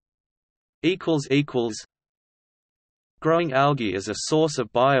 Growing algae as a source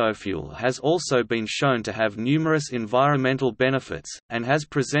of biofuel has also been shown to have numerous environmental benefits, and has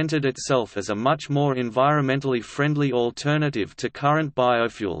presented itself as a much more environmentally friendly alternative to current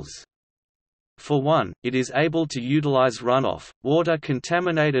biofuels. For one, it is able to utilize runoff, water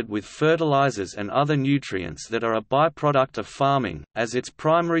contaminated with fertilizers and other nutrients that are a byproduct of farming, as its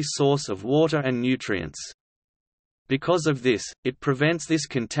primary source of water and nutrients. Because of this, it prevents this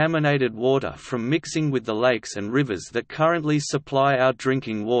contaminated water from mixing with the lakes and rivers that currently supply our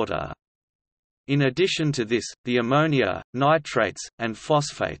drinking water. In addition to this, the ammonia, nitrates, and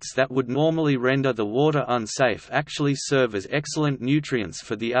phosphates that would normally render the water unsafe actually serve as excellent nutrients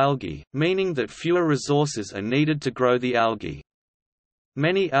for the algae, meaning that fewer resources are needed to grow the algae.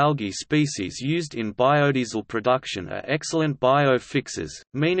 Many algae species used in biodiesel production are excellent biofixers,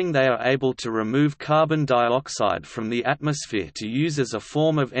 meaning they are able to remove carbon dioxide from the atmosphere to use as a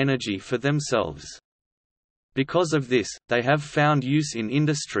form of energy for themselves. Because of this, they have found use in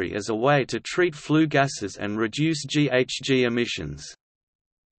industry as a way to treat flue gases and reduce GHG emissions.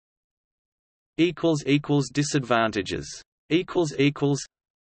 Disadvantages.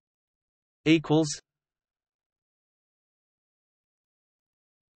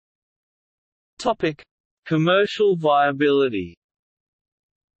 Topic: Commercial viability.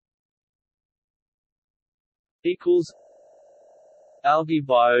 Algae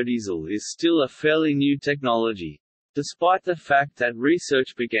biodiesel is still a fairly new technology. Despite the fact that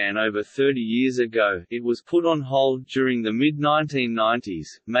research began over 30 years ago, it was put on hold during the mid-1990s,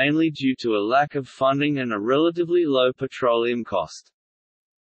 mainly due to a lack of funding and a relatively low petroleum cost.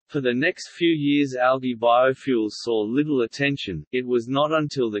 For the next few years algae biofuels saw little attention. It was not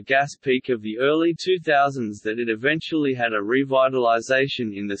until the gas peak of the early 2000s that it eventually had a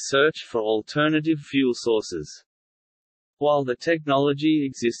revitalization in the search for alternative fuel sources. While the technology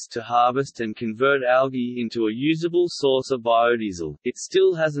exists to harvest and convert algae into a usable source of biodiesel, it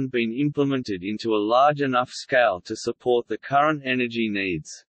still hasn't been implemented into a large enough scale to support the current energy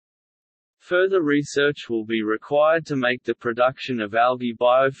needs. Further research will be required to make the production of algae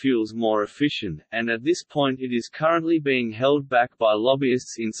biofuels more efficient, and at this point it is currently being held back by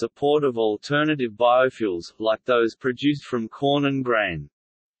lobbyists in support of alternative biofuels, like those produced from corn and grain.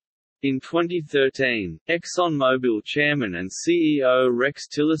 In 2013, ExxonMobil chairman and CEO Rex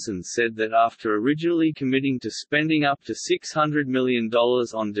Tillerson said that after originally committing to spending up to $600 million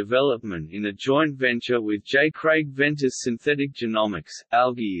on development in a joint venture with J. Craig Venter's Synthetic Genomics,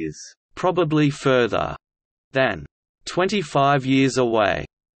 algae is probably further than 25 years away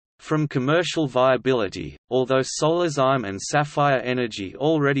from commercial viability, although Solarzyme and Sapphire Energy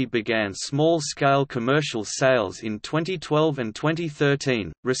already began small-scale commercial sales in 2012 and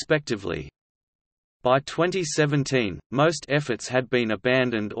 2013, respectively. By 2017, most efforts had been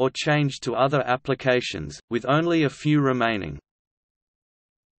abandoned or changed to other applications, with only a few remaining.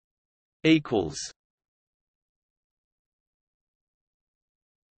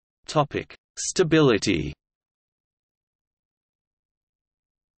 Stability.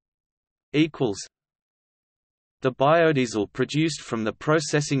 The biodiesel produced from the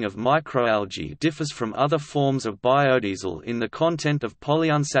processing of microalgae differs from other forms of biodiesel in the content of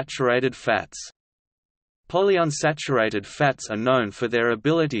polyunsaturated fats. Polyunsaturated fats are known for their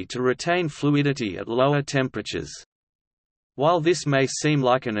ability to retain fluidity at lower temperatures. While this may seem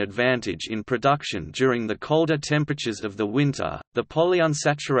like an advantage in production during the colder temperatures of the winter, the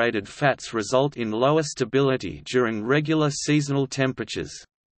polyunsaturated fats result in lower stability during regular seasonal temperatures.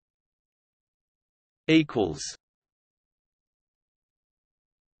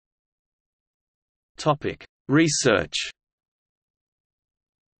 Research.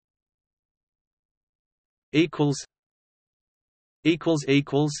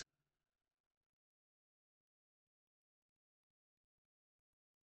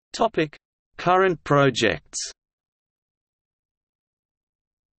 Current projects.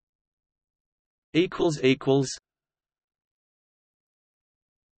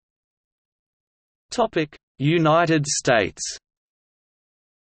 United States.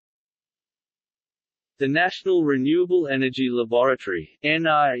 The National Renewable Energy Laboratory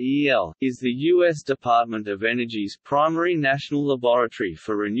 (NREL) is the U.S. Department of Energy's primary national laboratory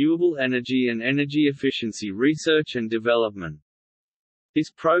for renewable energy and energy efficiency research and development.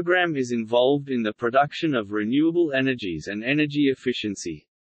 This program is involved in the production of renewable energies and energy efficiency.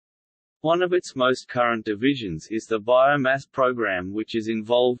 One of its most current divisions is the Biomass Program, which is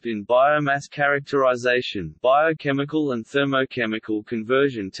involved in biomass characterization, biochemical and thermochemical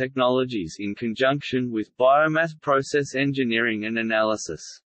conversion technologies in conjunction with biomass process engineering and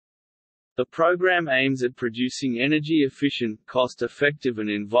analysis. The program aims at producing energy-efficient, cost-effective and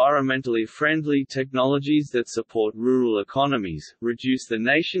environmentally friendly technologies that support rural economies, reduce the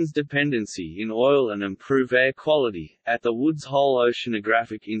nation's dependency in oil and improve air quality. At the Woods Hole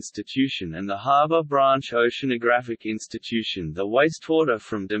Oceanographic Institution and the Harbour Branch Oceanographic Institution, the wastewater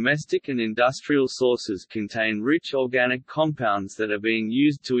from domestic and industrial sources contain rich organic compounds that are being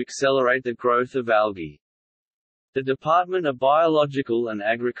used to accelerate the growth of algae. The Department of Biological and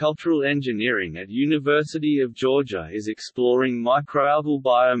Agricultural Engineering at University of Georgia is exploring microalgal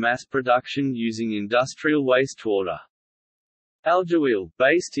biomass production using industrial wastewater. Algaewell,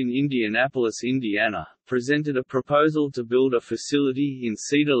 based in Indianapolis, Indiana, presented a proposal to build a facility in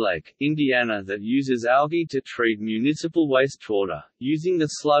Cedar Lake, Indiana that uses algae to treat municipal wastewater, using the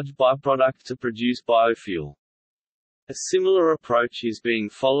sludge byproduct to produce biofuel. A similar approach is being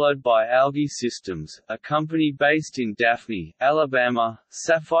followed by Algae Systems, a company based in Daphne, Alabama.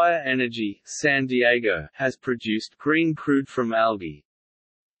 Sapphire Energy, San Diego, has produced green crude from algae.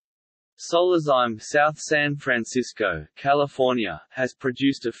 Solarzyme, South San Francisco, California, has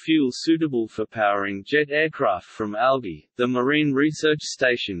produced a fuel suitable for powering jet aircraft from algae. The Marine Research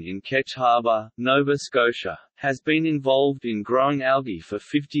Station in Ketch Harbor, Nova Scotia, has been involved in growing algae for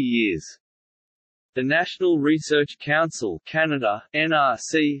 50 years. The National Research Council Canada,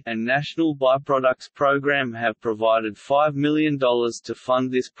 NRC, and National Byproducts Program have provided $5 million to fund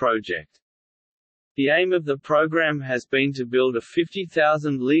this project. The aim of the program has been to build a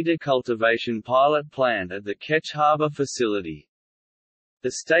 50,000-litre cultivation pilot plant at the Ketch Harbor facility.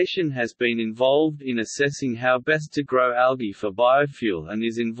 The station has been involved in assessing how best to grow algae for biofuel and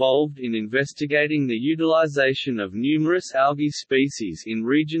is involved in investigating the utilization of numerous algae species in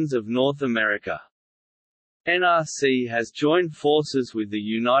regions of North America. NRC has joined forces with the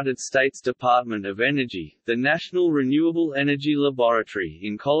United States Department of Energy, the National Renewable Energy Laboratory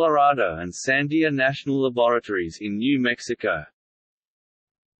in Colorado and Sandia National Laboratories in New Mexico.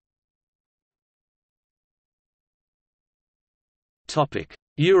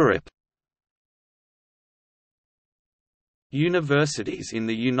 Europe. Universities in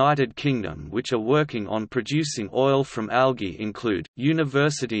the United Kingdom which are working on producing oil from algae include,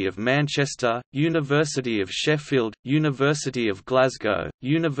 University of Manchester, University of Sheffield, University of Glasgow,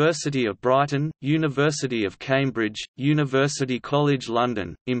 University of Brighton, University of Cambridge, University College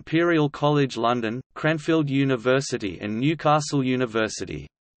London, Imperial College London, Cranfield University and Newcastle University.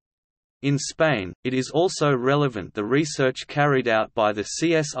 In Spain, it is also relevant the research carried out by the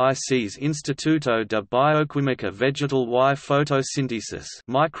CSIC's Instituto de Bioquímica Vegetal y Photosynthesis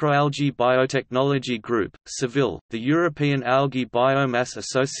Microalgae Biotechnology Group, Seville. The European Algae Biomass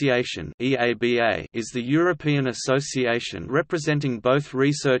Association (EABA) is the European association representing both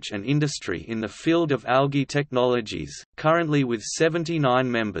research and industry in the field of algae technologies, currently with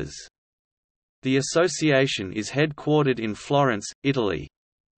 79 members. The association is headquartered in Florence, Italy.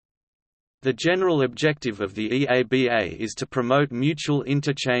 The general objective of the EABA is to promote mutual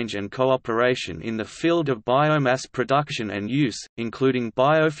interchange and cooperation in the field of biomass production and use, including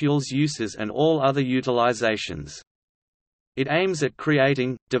biofuels uses and all other utilizations. It aims at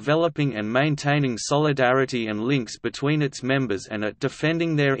creating, developing and maintaining solidarity and links between its members and at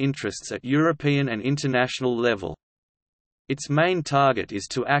defending their interests at European and international level. Its main target is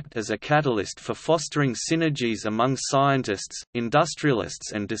to act as a catalyst for fostering synergies among scientists,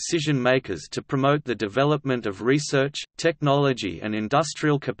 industrialists and decision-makers to promote the development of research, technology and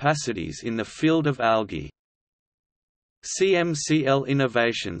industrial capacities in the field of algae. CMCL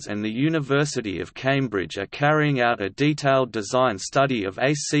Innovations and the University of Cambridge are carrying out a detailed design study of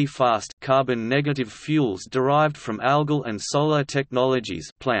AC-fast carbon-negative fuels derived from algal and solar technologies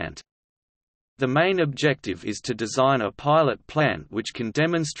plant. The main objective is to design a pilot plant which can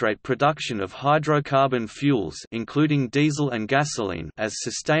demonstrate production of hydrocarbon fuels including diesel and gasoline as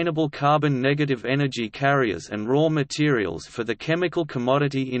sustainable carbon-negative energy carriers and raw materials for the chemical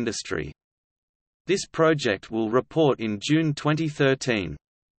commodity industry. This project will report in June 2013.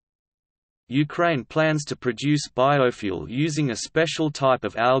 Ukraine plans to produce biofuel using a special type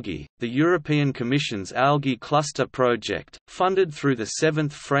of algae. The European Commission's Algae Cluster project, funded through the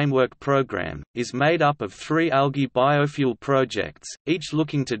 7th Framework Programme, is made up of 3 algae biofuel projects, each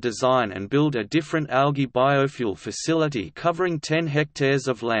looking to design and build a different algae biofuel facility covering 10 hectares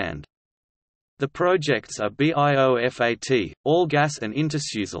of land. The projects are Biofat, all gas and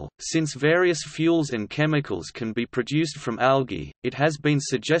intersusal. Since various fuels and chemicals can be produced from algae, it has been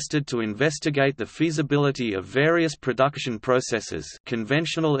suggested to investigate the feasibility of various production processes: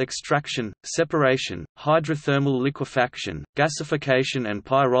 conventional extraction, separation, hydrothermal liquefaction, gasification and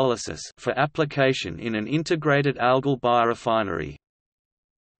pyrolysis for application in an integrated algal biorefinery.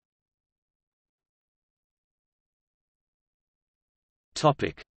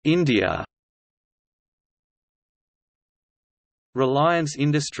 Topic: India. Reliance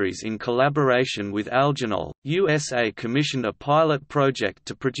Industries in collaboration with Algenol, USA commissioned a pilot project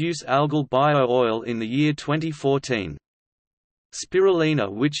to produce algal bio-oil in the year 2014.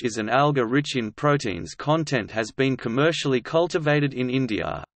 Spirulina, which is an alga rich in proteins content, has been commercially cultivated in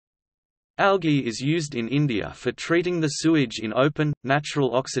India. Algae is used in India for treating the sewage in open,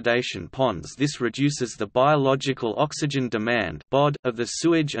 natural oxidation ponds. This reduces the biological oxygen demand of the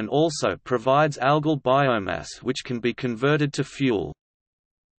sewage and also provides algal biomass which can be converted to fuel.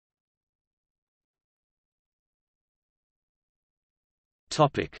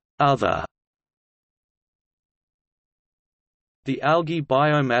 Other. The Algae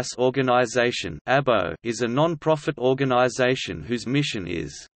Biomass Organization is a non-profit organization whose mission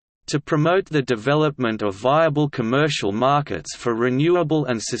is to promote the development of viable commercial markets for renewable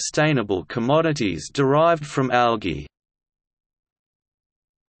and sustainable commodities derived from algae.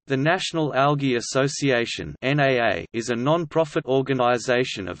 The National Algae Association is a non-profit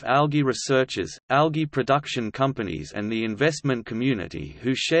organization of algae researchers, algae production companies and the investment community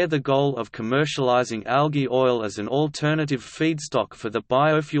who share the goal of commercializing algae oil as an alternative feedstock for the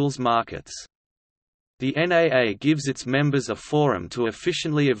biofuels markets. The NAA gives its members a forum to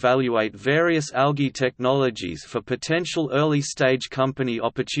efficiently evaluate various algae technologies for potential early-stage company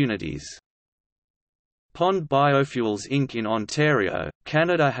opportunities. Pond Biofuels Inc. in Ontario,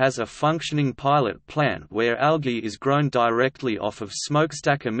 Canada has a functioning pilot plant where algae is grown directly off of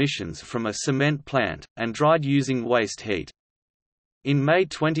smokestack emissions from a cement plant, and dried using waste heat. In May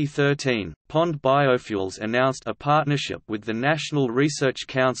 2013, Pond Biofuels announced a partnership with the National Research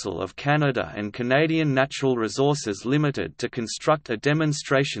Council of Canada and Canadian Natural Resources Limited to construct a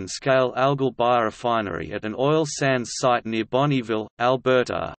demonstration-scale algal biorefinery at an oil sands site near Bonnyville,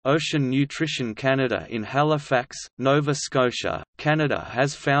 Alberta. Ocean Nutrition Canada in Halifax, Nova Scotia, Canada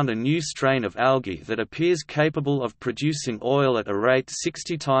has found a new strain of algae that appears capable of producing oil at a rate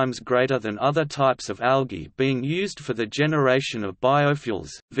 60 times greater than other types of algae being used for the generation of biofuels.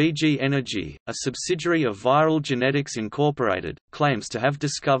 VG Energy, a subsidiary of Viral Genetics Incorporated, claims to have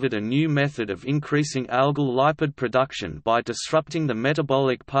discovered a new method of increasing algal lipid production by disrupting the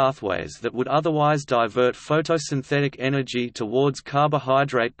metabolic pathways that would otherwise divert photosynthetic energy towards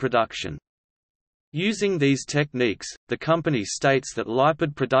carbohydrate production. Using these techniques, the company states that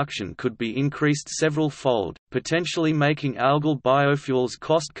lipid production could be increased several-fold, potentially making algal biofuels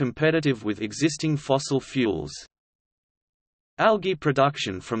cost-competitive with existing fossil fuels. Algae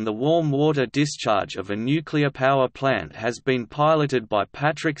production from the warm water discharge of a nuclear power plant has been piloted by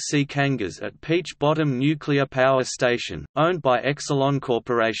Patrick C. Kangas at Peach Bottom Nuclear Power Station, owned by Exelon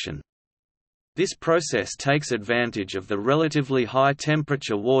Corporation. This process takes advantage of the relatively high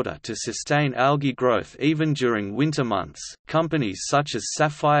temperature water to sustain algae growth even during winter months. Companies such as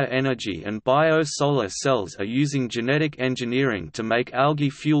Sapphire Energy and Bio-Solar Cells are using genetic engineering to make algae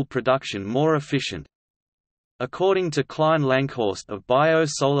fuel production more efficient. According to Klein Langhorst of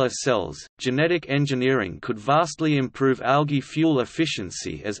Bio-Solar Cells, genetic engineering could vastly improve algae fuel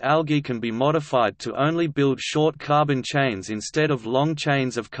efficiency as algae can be modified to only build short carbon chains instead of long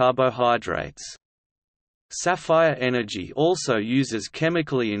chains of carbohydrates. Sapphire Energy also uses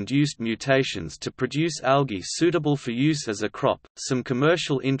chemically induced mutations to produce algae suitable for use as a crop. Some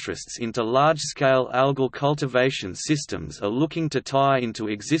commercial interests into large-scale algal cultivation systems are looking to tie into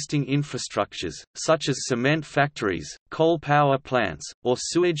existing infrastructures, such as cement factories, coal power plants, or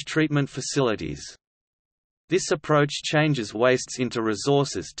sewage treatment facilities. This approach changes wastes into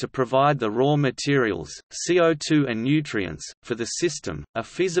resources to provide the raw materials, CO2 and nutrients, for the system. A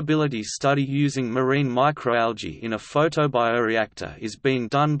feasibility study using marine microalgae in a photobioreactor is being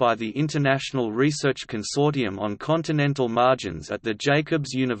done by the International Research Consortium on Continental Margins at the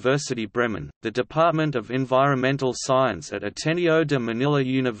Jacobs University Bremen, the Department of Environmental Science at Ateneo de Manila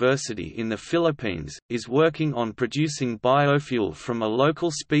University in the Philippines, is working on producing biofuel from a local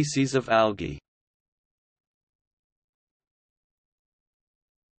species of algae.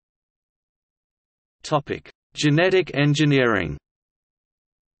 Genetic engineering.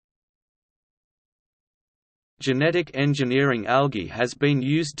 Genetic engineering algae has been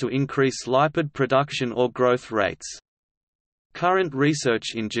used to increase lipid production or growth rates. Current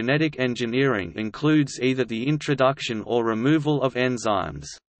research in genetic engineering includes either the introduction or removal of enzymes.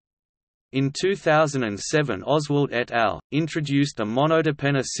 In 2007, Oswald et al. Introduced a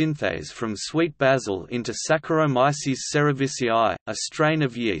monodependent synthase from sweet basil into Saccharomyces cerevisiae, a strain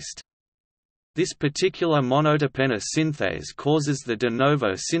of yeast. This particular monodependent synthase causes the de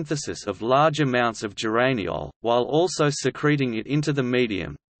novo synthesis of large amounts of geraniol, while also secreting it into the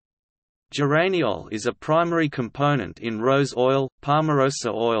medium. Geraniol is a primary component in rose oil,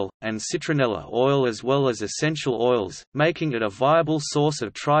 palmarosa oil, and citronella oil as well as essential oils, making it a viable source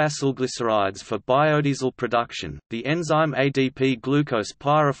of triacylglycerides for biodiesel production. The enzyme ADP glucose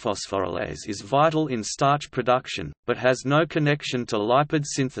pyrophosphorylase is vital in starch production, but has no connection to lipid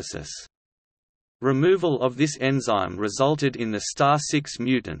synthesis. Removal of this enzyme resulted in the STAR6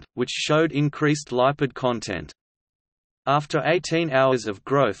 mutant, which showed increased lipid content. After 18 hours of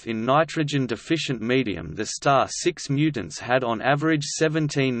growth in nitrogen-deficient medium, the STAR6 mutants had on average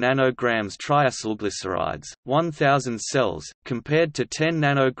 17 nanograms triacylglycerides, 1,000 cells, compared to 10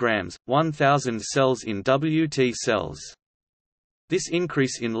 nanograms, 1,000 cells in WT cells. This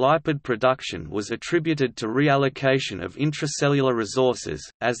increase in lipid production was attributed to reallocation of intracellular resources,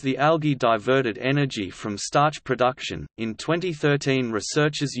 as the algae diverted energy from starch production. In 2013,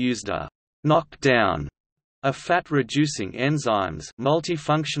 researchers used a knockdown of fat-reducing enzymes,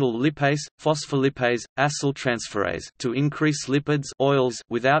 multifunctional lipase, phospholipase, acyltransferase, to increase lipids oils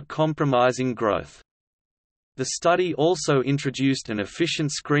without compromising growth. The study also introduced an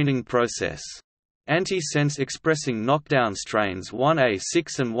efficient screening process. Antisense expressing knockdown strains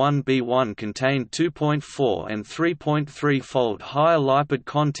 1A6 and 1B1 contained 2.4 and 3.3-fold higher lipid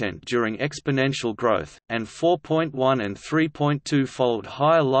content during exponential growth, and 4.1 and 3.2-fold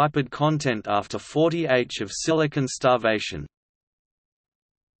higher lipid content after 40H of silicon starvation.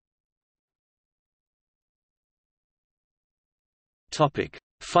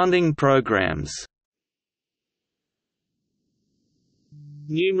 Funding programs.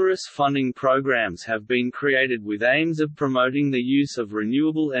 Numerous funding programs have been created with aims of promoting the use of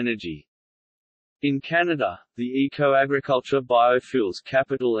renewable energy. In Canada, the Eco-Agriculture Biofuels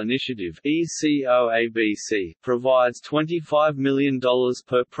Capital Initiative (ECOABC) provides $25 million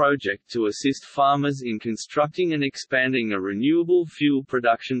per project to assist farmers in constructing and expanding a renewable fuel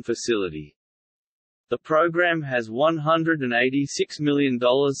production facility. The program has $186 million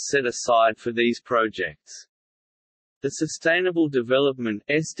set aside for these projects. The Sustainable Development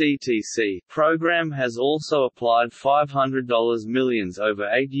 (SDTC) program has also applied $500 million over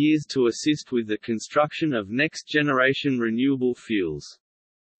 8 years to assist with the construction of next-generation renewable fuels.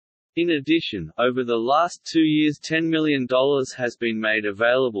 In addition, over the last 2 years $10 million has been made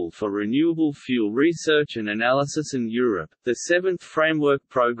available for renewable fuel research and analysis in Europe. The 7th Framework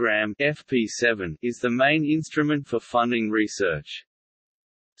Programme (FP7) is the main instrument for funding research.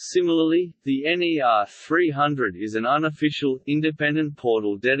 Similarly, the NER 300 is an unofficial, independent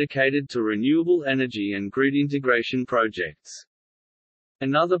portal dedicated to renewable energy and grid integration projects.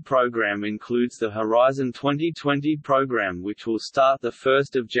 Another program includes the Horizon 2020 program, which will start 1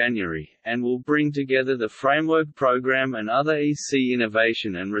 January, and will bring together the Framework Program and other EC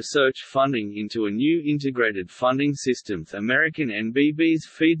innovation and research funding into a new integrated funding system. American NBB's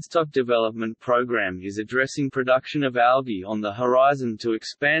Feedstock Development Program is addressing production of algae on the horizon to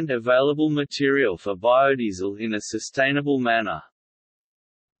expand available material for biodiesel in a sustainable manner.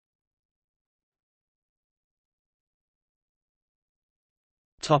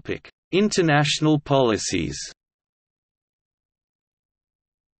 International policies.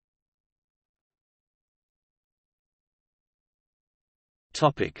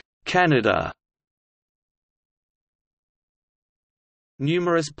 Canada.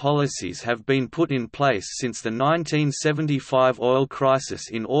 Numerous policies have been put in place since the 1975 oil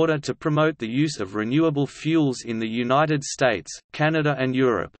crisis in order to promote the use of renewable fuels in the United States, Canada and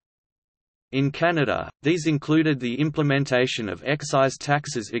Europe. In Canada, these included the implementation of excise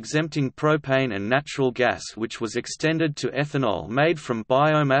taxes exempting propane and natural gas, which was extended to ethanol made from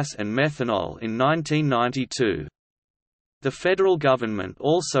biomass and methanol in 1992. The federal government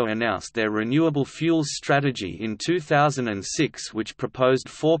also announced their renewable fuels strategy in 2006, which proposed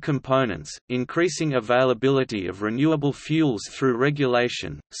 4 components: increasing availability of renewable fuels through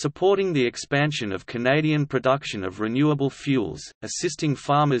regulation, supporting the expansion of Canadian production of renewable fuels, assisting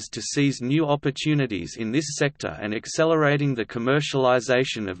farmers to seize new opportunities in this sector, and accelerating the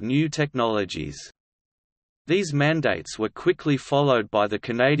commercialization of new technologies. These mandates were quickly followed by the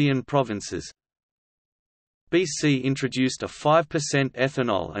Canadian provinces. BC introduced a 5%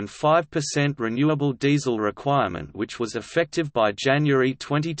 ethanol and 5% renewable diesel requirement, which was effective by January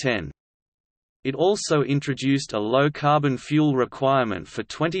 2010. It also introduced a low-carbon fuel requirement for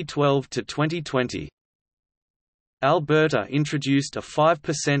 2012 to 2020. Alberta introduced a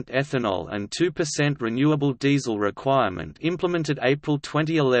 5% ethanol and 2% renewable diesel requirement implemented April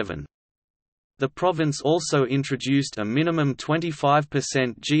 2011. The province also introduced a minimum 25%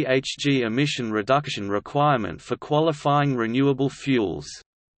 GHG emission reduction requirement for qualifying renewable fuels.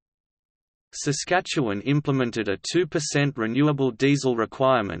 Saskatchewan implemented a 2% renewable diesel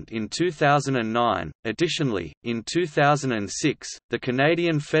requirement in 2009. Additionally, in 2006, the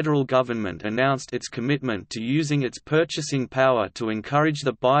Canadian federal government announced its commitment to using its purchasing power to encourage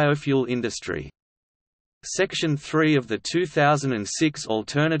the biofuel industry. Section 3 of the 2006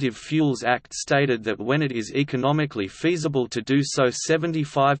 Alternative Fuels Act stated that when it is economically feasible to do so,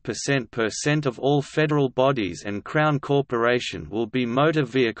 75% of all federal bodies and Crown Corporation will be motor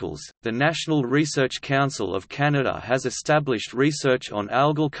vehicles. The National Research Council of Canada has established research on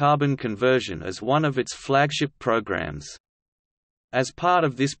algal carbon conversion as one of its flagship programs. As part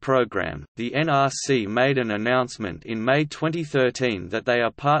of this program, the NRC made an announcement in May 2013 that they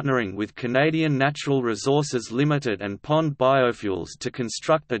are partnering with Canadian Natural Resources Limited and Pond Biofuels to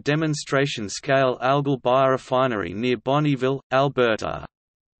construct a demonstration-scale algal biorefinery near Bonnyville, Alberta.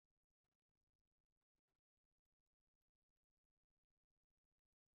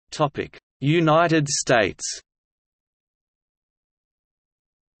 United States.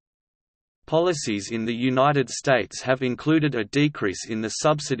 Policies in the United States have included a decrease in the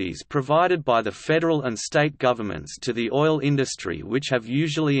subsidies provided by the federal and state governments to the oil industry, which have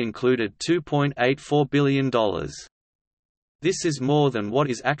usually included $2.84 billion. This is more than what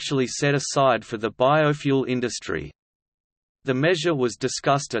is actually set aside for the biofuel industry. The measure was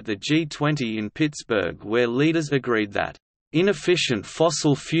discussed at the G20 in Pittsburgh, where leaders agreed that inefficient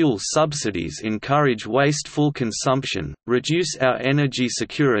fossil fuel subsidies encourage wasteful consumption, reduce our energy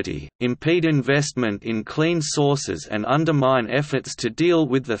security, impede investment in clean sources and undermine efforts to deal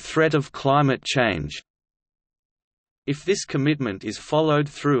with the threat of climate change. If this commitment is followed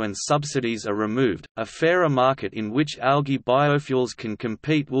through and subsidies are removed, a fairer market in which algae biofuels can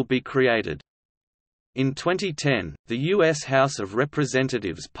compete will be created. In 2010, the U.S. House of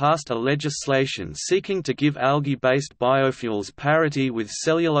Representatives passed a legislation seeking to give algae-based biofuels parity with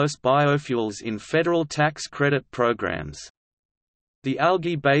cellulose biofuels in federal tax credit programs. The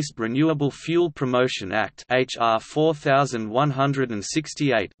Algae-Based Renewable Fuel Promotion Act (H.R.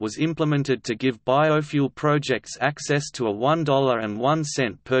 4168) was implemented to give biofuel projects access to a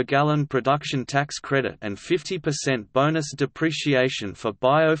 $1.01 per gallon production tax credit and 50% bonus depreciation for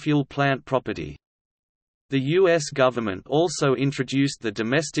biofuel plant property. The U.S. government also introduced the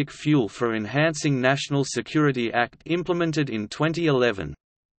Domestic Fuel for Enhancing National Security Act implemented in 2011.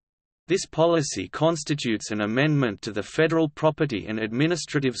 This policy constitutes an amendment to the Federal Property and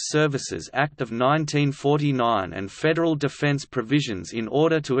Administrative Services Act of 1949 and federal defense provisions in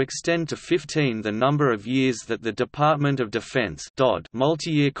order to extend to 15 the number of years that the Department of Defense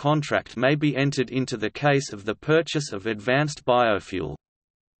multi-year contract may be entered into the case of the purchase of advanced biofuel.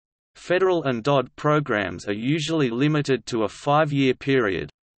 Federal and DOD programs are usually limited to a 5-year period.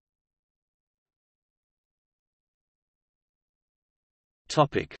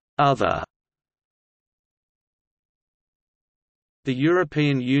 Other. The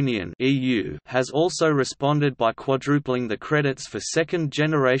European Union (EU) has also responded by quadrupling the credits for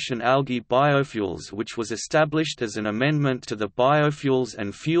second-generation algae biofuels, which was established as an amendment to the Biofuels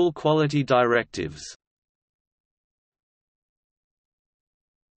and Fuel Quality Directives.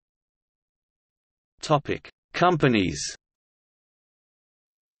 Companies.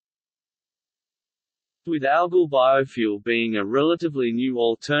 With algal biofuel being a relatively new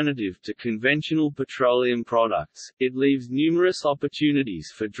alternative to conventional petroleum products, it leaves numerous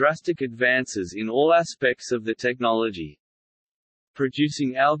opportunities for drastic advances in all aspects of the technology.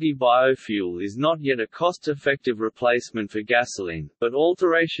 Producing algae biofuel is not yet a cost-effective replacement for gasoline, but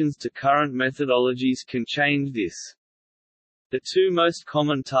alterations to current methodologies can change this. The two most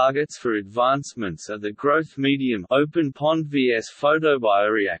common targets for advancements are the growth medium open pond vs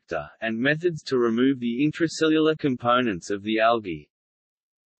photobioreactor and methods to remove the intracellular components of the algae.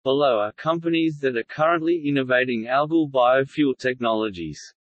 Below are companies that are currently innovating algal biofuel technologies.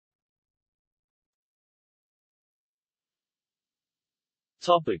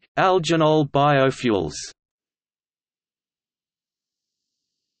 Alginol biofuels.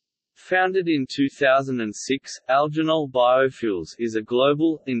 Founded in 2006, Alginol Biofuels is a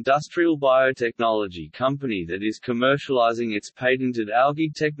global, industrial biotechnology company that is commercializing its patented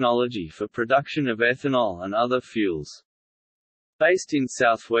algae technology for production of ethanol and other fuels. Based in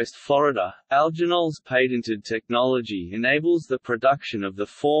southwest Florida, Alginol's patented technology enables the production of the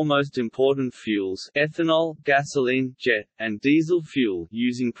four most important fuels: ethanol, gasoline, jet, and diesel fuel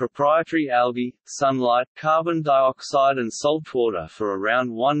using proprietary algae, sunlight, carbon dioxide and saltwater for around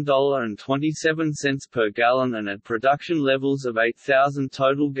 $1.27 per gallon and at production levels of 8,000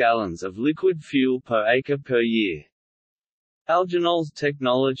 total gallons of liquid fuel per acre per year. Alginol's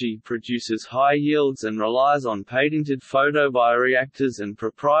technology produces high yields and relies on patented photobioreactors and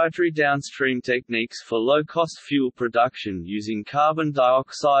proprietary downstream techniques for low-cost fuel production using carbon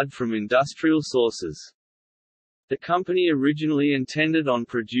dioxide from industrial sources. The company originally intended on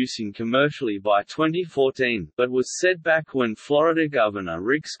producing commercially by 2014, but was set back when Florida Governor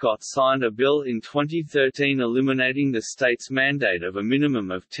Rick Scott signed a bill in 2013 eliminating the state's mandate of a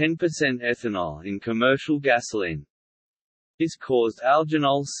minimum of 10% ethanol in commercial gasoline. This caused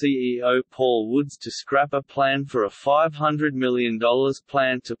Alginol CEO Paul Woods to scrap a plan for a $500 million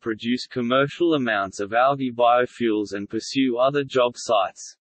plan to produce commercial amounts of algae biofuels and pursue other job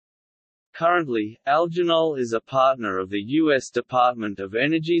sites. Currently, Alginol is a partner of the U.S. Department of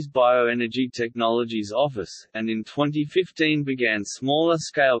Energy's Bioenergy Technologies Office, and in 2015 began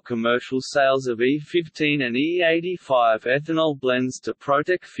smaller-scale commercial sales of E15 and E85 ethanol blends to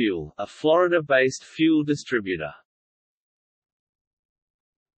Protec Fuel, a Florida-based fuel distributor.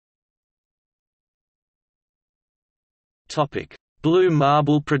 Blue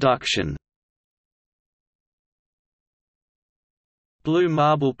marble production. Blue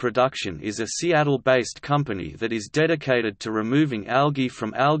Marble Production is a Seattle-based company that is dedicated to removing algae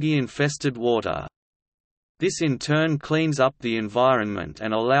from algae-infested water. This in turn cleans up the environment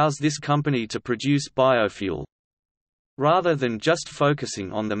and allows this company to produce biofuel. Rather than just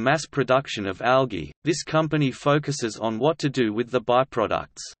focusing on the mass production of algae, this company focuses on what to do with the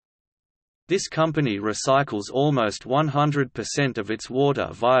byproducts. This company recycles almost 100% of its water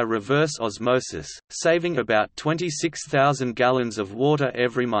via reverse osmosis, saving about 26,000 gallons of water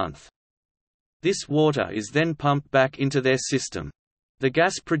every month. This water is then pumped back into their system. The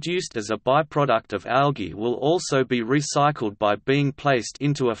gas produced as a byproduct of algae will also be recycled by being placed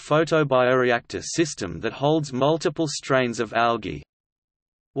into a photobioreactor system that holds multiple strains of algae.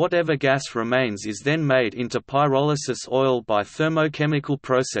 Whatever gas remains is then made into pyrolysis oil by thermochemical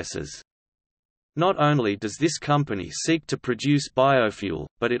processes. Not only does this company seek to produce biofuel,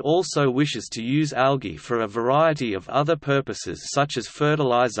 but it also wishes to use algae for a variety of other purposes such as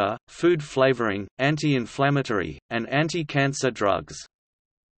fertilizer, food flavoring, anti-inflammatory, and anti-cancer drugs.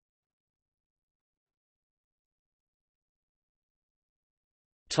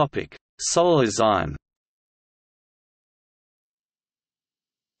 Solarzyme.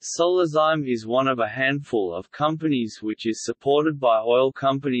 Solarzyme is one of a handful of companies which is supported by oil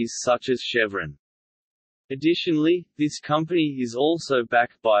companies such as Chevron. Additionally, this company is also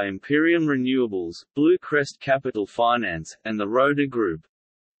backed by Imperium Renewables, Blue Crest Capital Finance, and the Roda Group.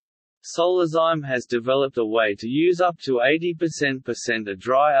 Solarzyme has developed a way to use up to 80% of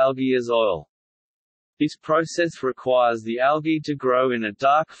dry algae as oil. This process requires the algae to grow in a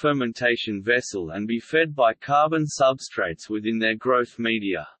dark fermentation vessel and be fed by carbon substrates within their growth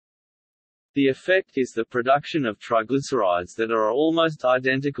media. The effect is the production of triglycerides that are almost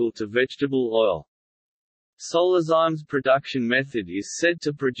identical to vegetable oil. Solarzyme's production method is said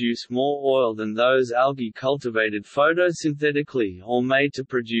to produce more oil than those algae cultivated photosynthetically or made to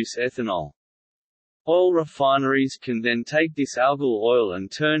produce ethanol. Oil refineries can then take this algal oil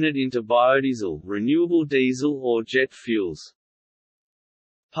and turn it into biodiesel, renewable diesel or jet fuels.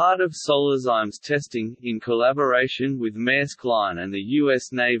 Part of Solarzyme's testing, in collaboration with Maersk Line and the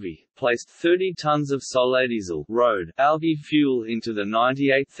U.S. Navy, placed 30 tons of soladiesel road algae fuel into the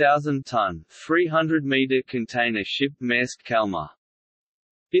 98,000-ton, 300-meter container ship Maersk Kalmar.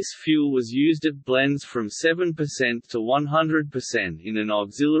 This fuel was used at blends from 7% to 100% in an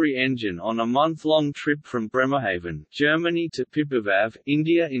auxiliary engine on a month-long trip from Bremerhaven, Germany to Pipavav,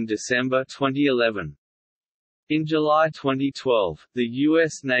 India in December 2011. In July 2012, the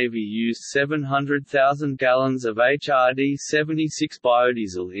U.S. Navy used 700,000 gallons of HRD-76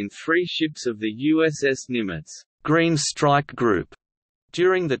 biodiesel in 3 ships of the USS Nimitz Green Strike Group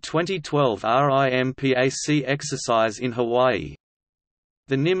during the 2012 RIMPAC exercise in Hawaii.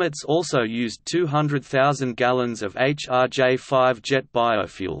 The Nimitz also used 200,000 gallons of HRJ-5 jet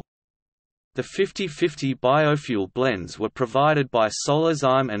biofuel. The 50-50 biofuel blends were provided by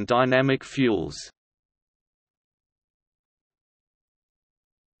Solarzyme and Dynamic Fuels.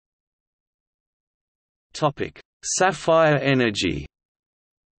 Sapphire Energy.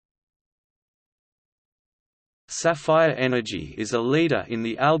 Sapphire Energy is a leader in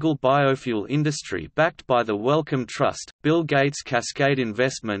the algal biofuel industry backed by the Wellcome Trust, Bill Gates' Cascade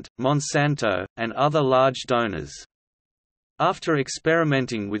Investment, Monsanto, and other large donors. After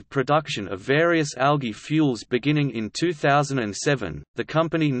experimenting with production of various algae fuels beginning in 2007, the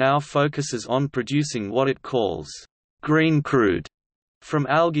company now focuses on producing what it calls green crude from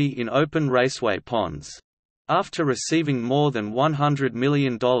algae in open raceway ponds. After receiving more than $100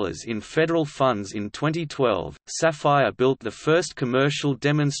 million in federal funds in 2012, Sapphire built the first commercial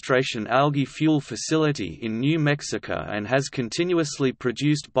demonstration algae fuel facility in New Mexico and has continuously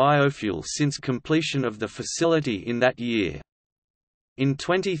produced biofuel since completion of the facility in that year. In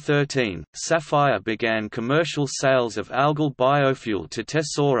 2013, Sapphire began commercial sales of algal biofuel to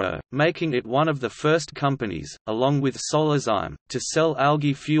Tesoro, making it one of the first companies, along with Solarzyme, to sell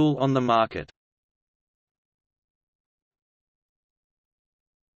algae fuel on the market.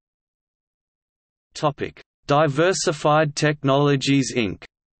 Diversified Technologies Inc.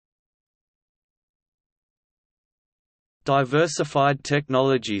 Diversified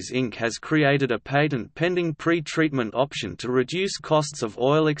Technologies Inc. has created a patent-pending pre-treatment option to reduce costs of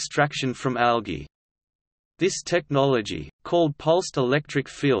oil extraction from algae. This technology, called Pulsed Electric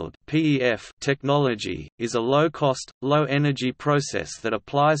Field (PEF) technology, is a low-cost, low-energy process that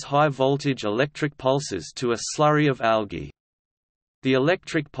applies high-voltage electric pulses to a slurry of algae. The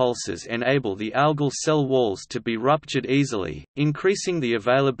electric pulses enable the algal cell walls to be ruptured easily, increasing the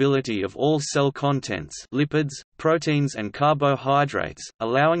availability of all cell contents, lipids, proteins and carbohydrates,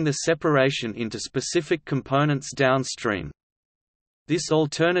 allowing the separation into specific components downstream. This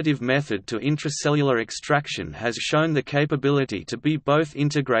alternative method to intracellular extraction has shown the capability to be both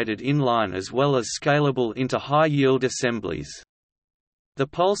integrated in-line as well as scalable into high-yield assemblies. The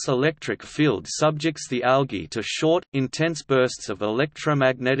pulse electric field subjects the algae to short, intense bursts of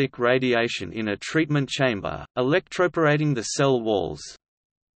electromagnetic radiation in a treatment chamber, electroporating the cell walls.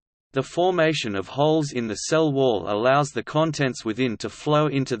 The formation of holes in the cell wall allows the contents within to flow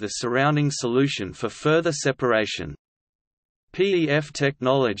into the surrounding solution for further separation. PEF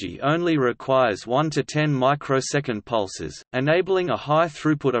technology only requires 1 to 10 microsecond pulses, enabling a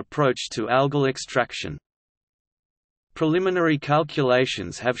high-throughput approach to algal extraction. Preliminary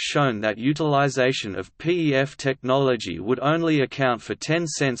calculations have shown that utilization of PEF technology would only account for 10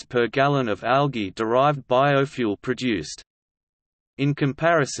 cents per gallon of algae-derived biofuel produced. In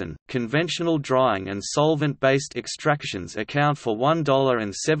comparison, conventional drying and solvent-based extractions account for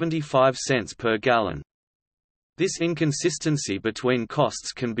 $1.75 per gallon. This inconsistency between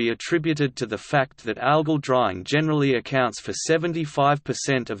costs can be attributed to the fact that algal drying generally accounts for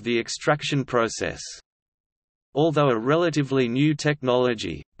 75% of the extraction process. Although a relatively new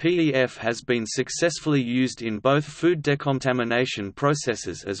technology, PEF has been successfully used in both food decontamination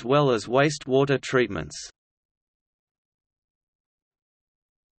processes as well as wastewater treatments.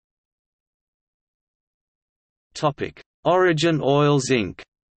 Origin Oils Inc.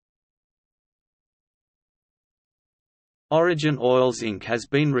 Origin Oils Inc. has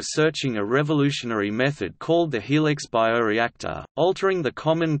been researching a revolutionary method called the Helix bioreactor, altering the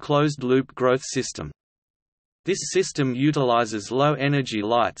common closed-loop growth system. This system utilizes low-energy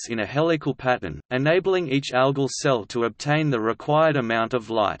lights in a helical pattern, enabling each algal cell to obtain the required amount of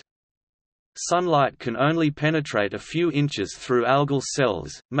light. Sunlight can only penetrate a few inches through algal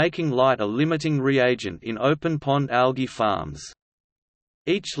cells, making light a limiting reagent in open-pond algae farms.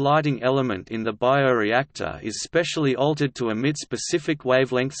 Each lighting element in the bioreactor is specially altered to emit specific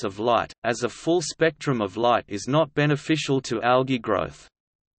wavelengths of light, as a full spectrum of light is not beneficial to algae growth.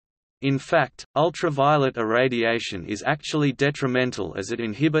 In fact, ultraviolet irradiation is actually detrimental as it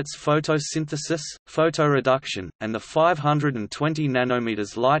inhibits photosynthesis, photoreduction, and the 520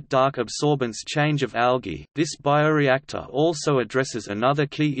 nanometers light-dark absorbance change of algae. This bioreactor also addresses another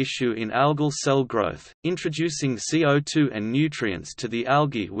key issue in algal cell growth, introducing CO2 and nutrients to the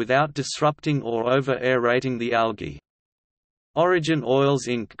algae without disrupting or over-aerating the algae. Origin Oils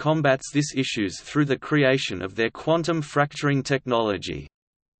Inc. combats this issues through the creation of their quantum fracturing technology.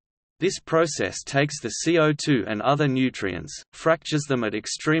 This process takes the CO2 and other nutrients, fractures them at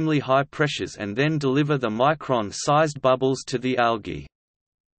extremely high pressures and then deliver the micron-sized bubbles to the algae.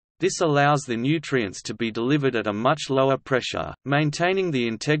 This allows the nutrients to be delivered at a much lower pressure, maintaining the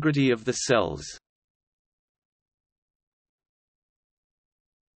integrity of the cells.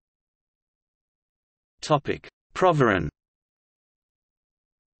 Proverin.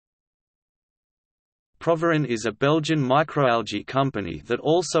 Proverin is a Belgian microalgae company that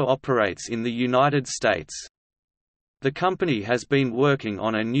also operates in the United States. The company has been working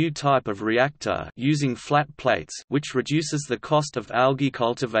on a new type of reactor using flat plates, which reduces the cost of algae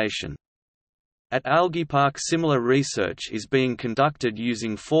cultivation. At Algae Park, similar research is being conducted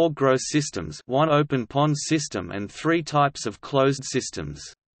using 4 grow systems, 1 open pond system and 3 types of closed systems.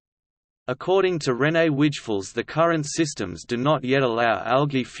 According to René Wijfels, the current systems do not yet allow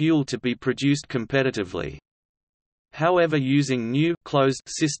algae fuel to be produced competitively. However, using new closed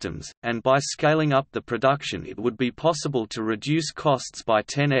systems, and by scaling up the production, it would be possible to reduce costs by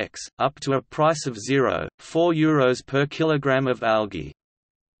 10x, up to a price of €0.4 per kilogram of algae.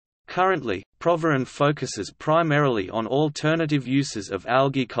 Currently, Proverin focuses primarily on alternative uses of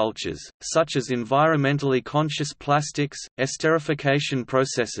algae cultures, such as environmentally conscious plastics, esterification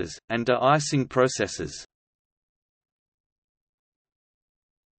processes, and de-icing processes.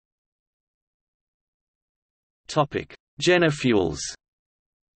 Genefuels.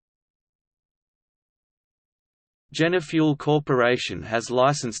 Genefuel Corporation has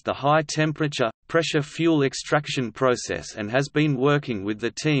licensed the high-temperature, pressure fuel extraction process and has been working with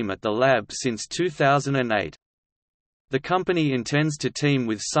the team at the lab since 2008. The company intends to team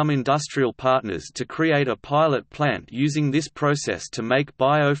with some industrial partners to create a pilot plant using this process to make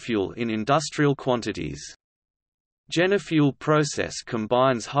biofuel in industrial quantities. Genefuel process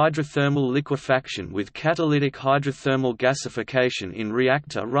combines hydrothermal liquefaction with catalytic hydrothermal gasification in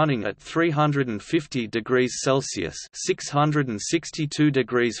reactor running at 350 degrees Celsius (662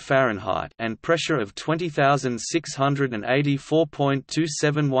 degrees Fahrenheit) and pressure of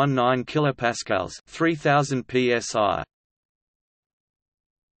 20,684.2719 kilopascals (3000 psi).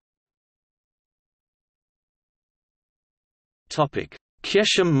 Topic: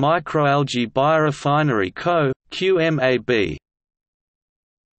 Kyeshem Microalgae Biorefinery Co. QMAB.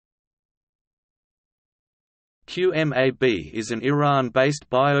 QMAB is an Iran-based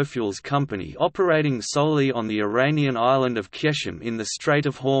biofuels company operating solely on the Iranian island of Kyeshem in the Strait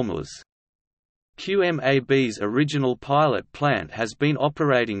of Hormuz. QMAB's original pilot plant has been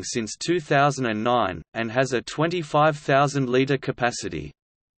operating since 2009, and has a 25,000-litre capacity.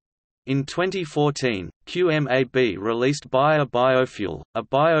 In 2014, QMAB released Biofuel, a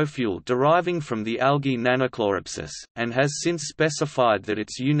biofuel deriving from the algae Nanochloropsis, and has since specified that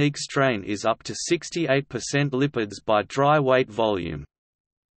its unique strain is up to 68% lipids by dry weight volume.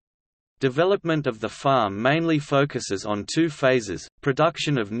 Development of the farm mainly focuses on two phases: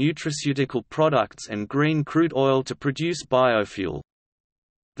 production of nutraceutical products and green crude oil to produce biofuel.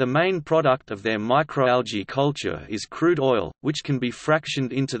 The main product of their microalgae culture is crude oil, which can be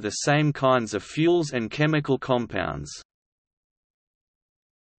fractioned into the same kinds of fuels and chemical compounds.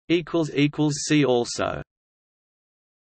 See also